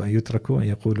النَّاسُ أَن يُتْرَكُوا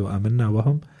أَن يَقُولُوا آمَنَّا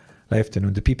وَهُمْ لَا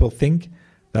يَفْتَنُونَ. Do people think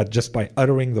that just by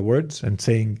uttering the words and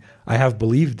saying, I have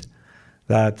believed,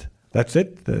 that that's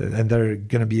it, and they're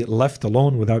going to be left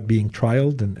alone without being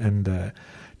trialed and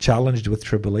challenged with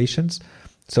tribulations?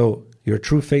 So your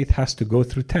true faith has to go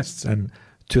through tests, and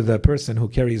to the person who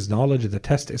carries knowledge, the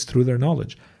test is through their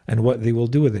knowledge and what they will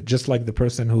do with it. Just like the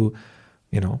person who,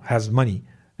 has money,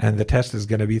 and the test is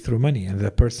going to be through money. And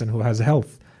the person who has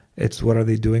health, it's what are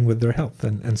they doing with their health,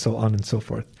 and so on and so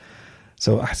forth.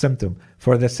 So ahsantum.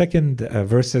 For the second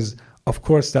verses, of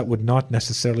course, that would not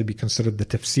necessarily be considered the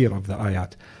tafsir of the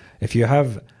ayat. If you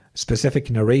have specific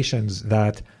narrations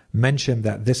that mention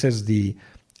that this is the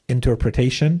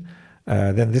interpretation,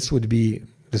 then this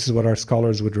is what our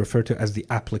scholars would refer to as the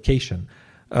application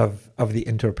of the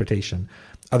interpretation.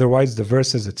 Otherwise, the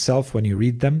verses itself, when you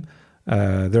read them,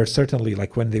 they're certainly,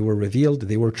 like when they were revealed,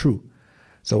 they were true.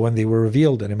 So when they were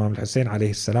revealed, and Imam al-Hussein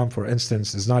alayhi salam, for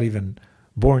instance, is not even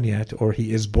born yet, or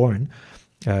he is born.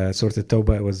 Surah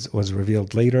At-Tawbah was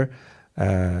revealed later,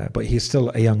 but he's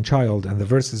still a young child, and the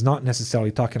verse is not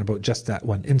necessarily talking about just that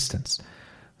one instance.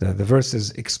 The verse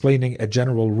is explaining a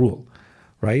general rule,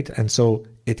 right? And so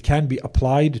it can be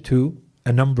applied to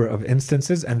a number of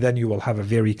instances, and then you will have a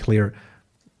very clear,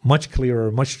 much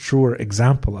clearer, much truer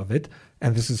example of it.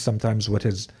 And this is sometimes what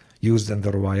is used in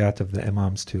the riwayat of the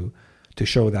Imams to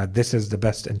show that this is the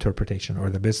best interpretation or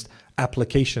the best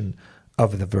application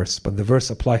of the verse. But the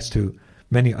verse applies to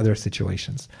many other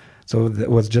situations. So it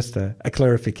was just a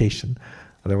clarification.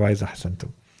 Otherwise,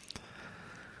 ahsantum.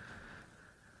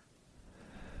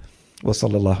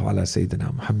 وصلى الله على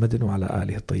سيدنا محمد وعلى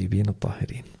آله الطيبين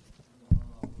الطاهرين.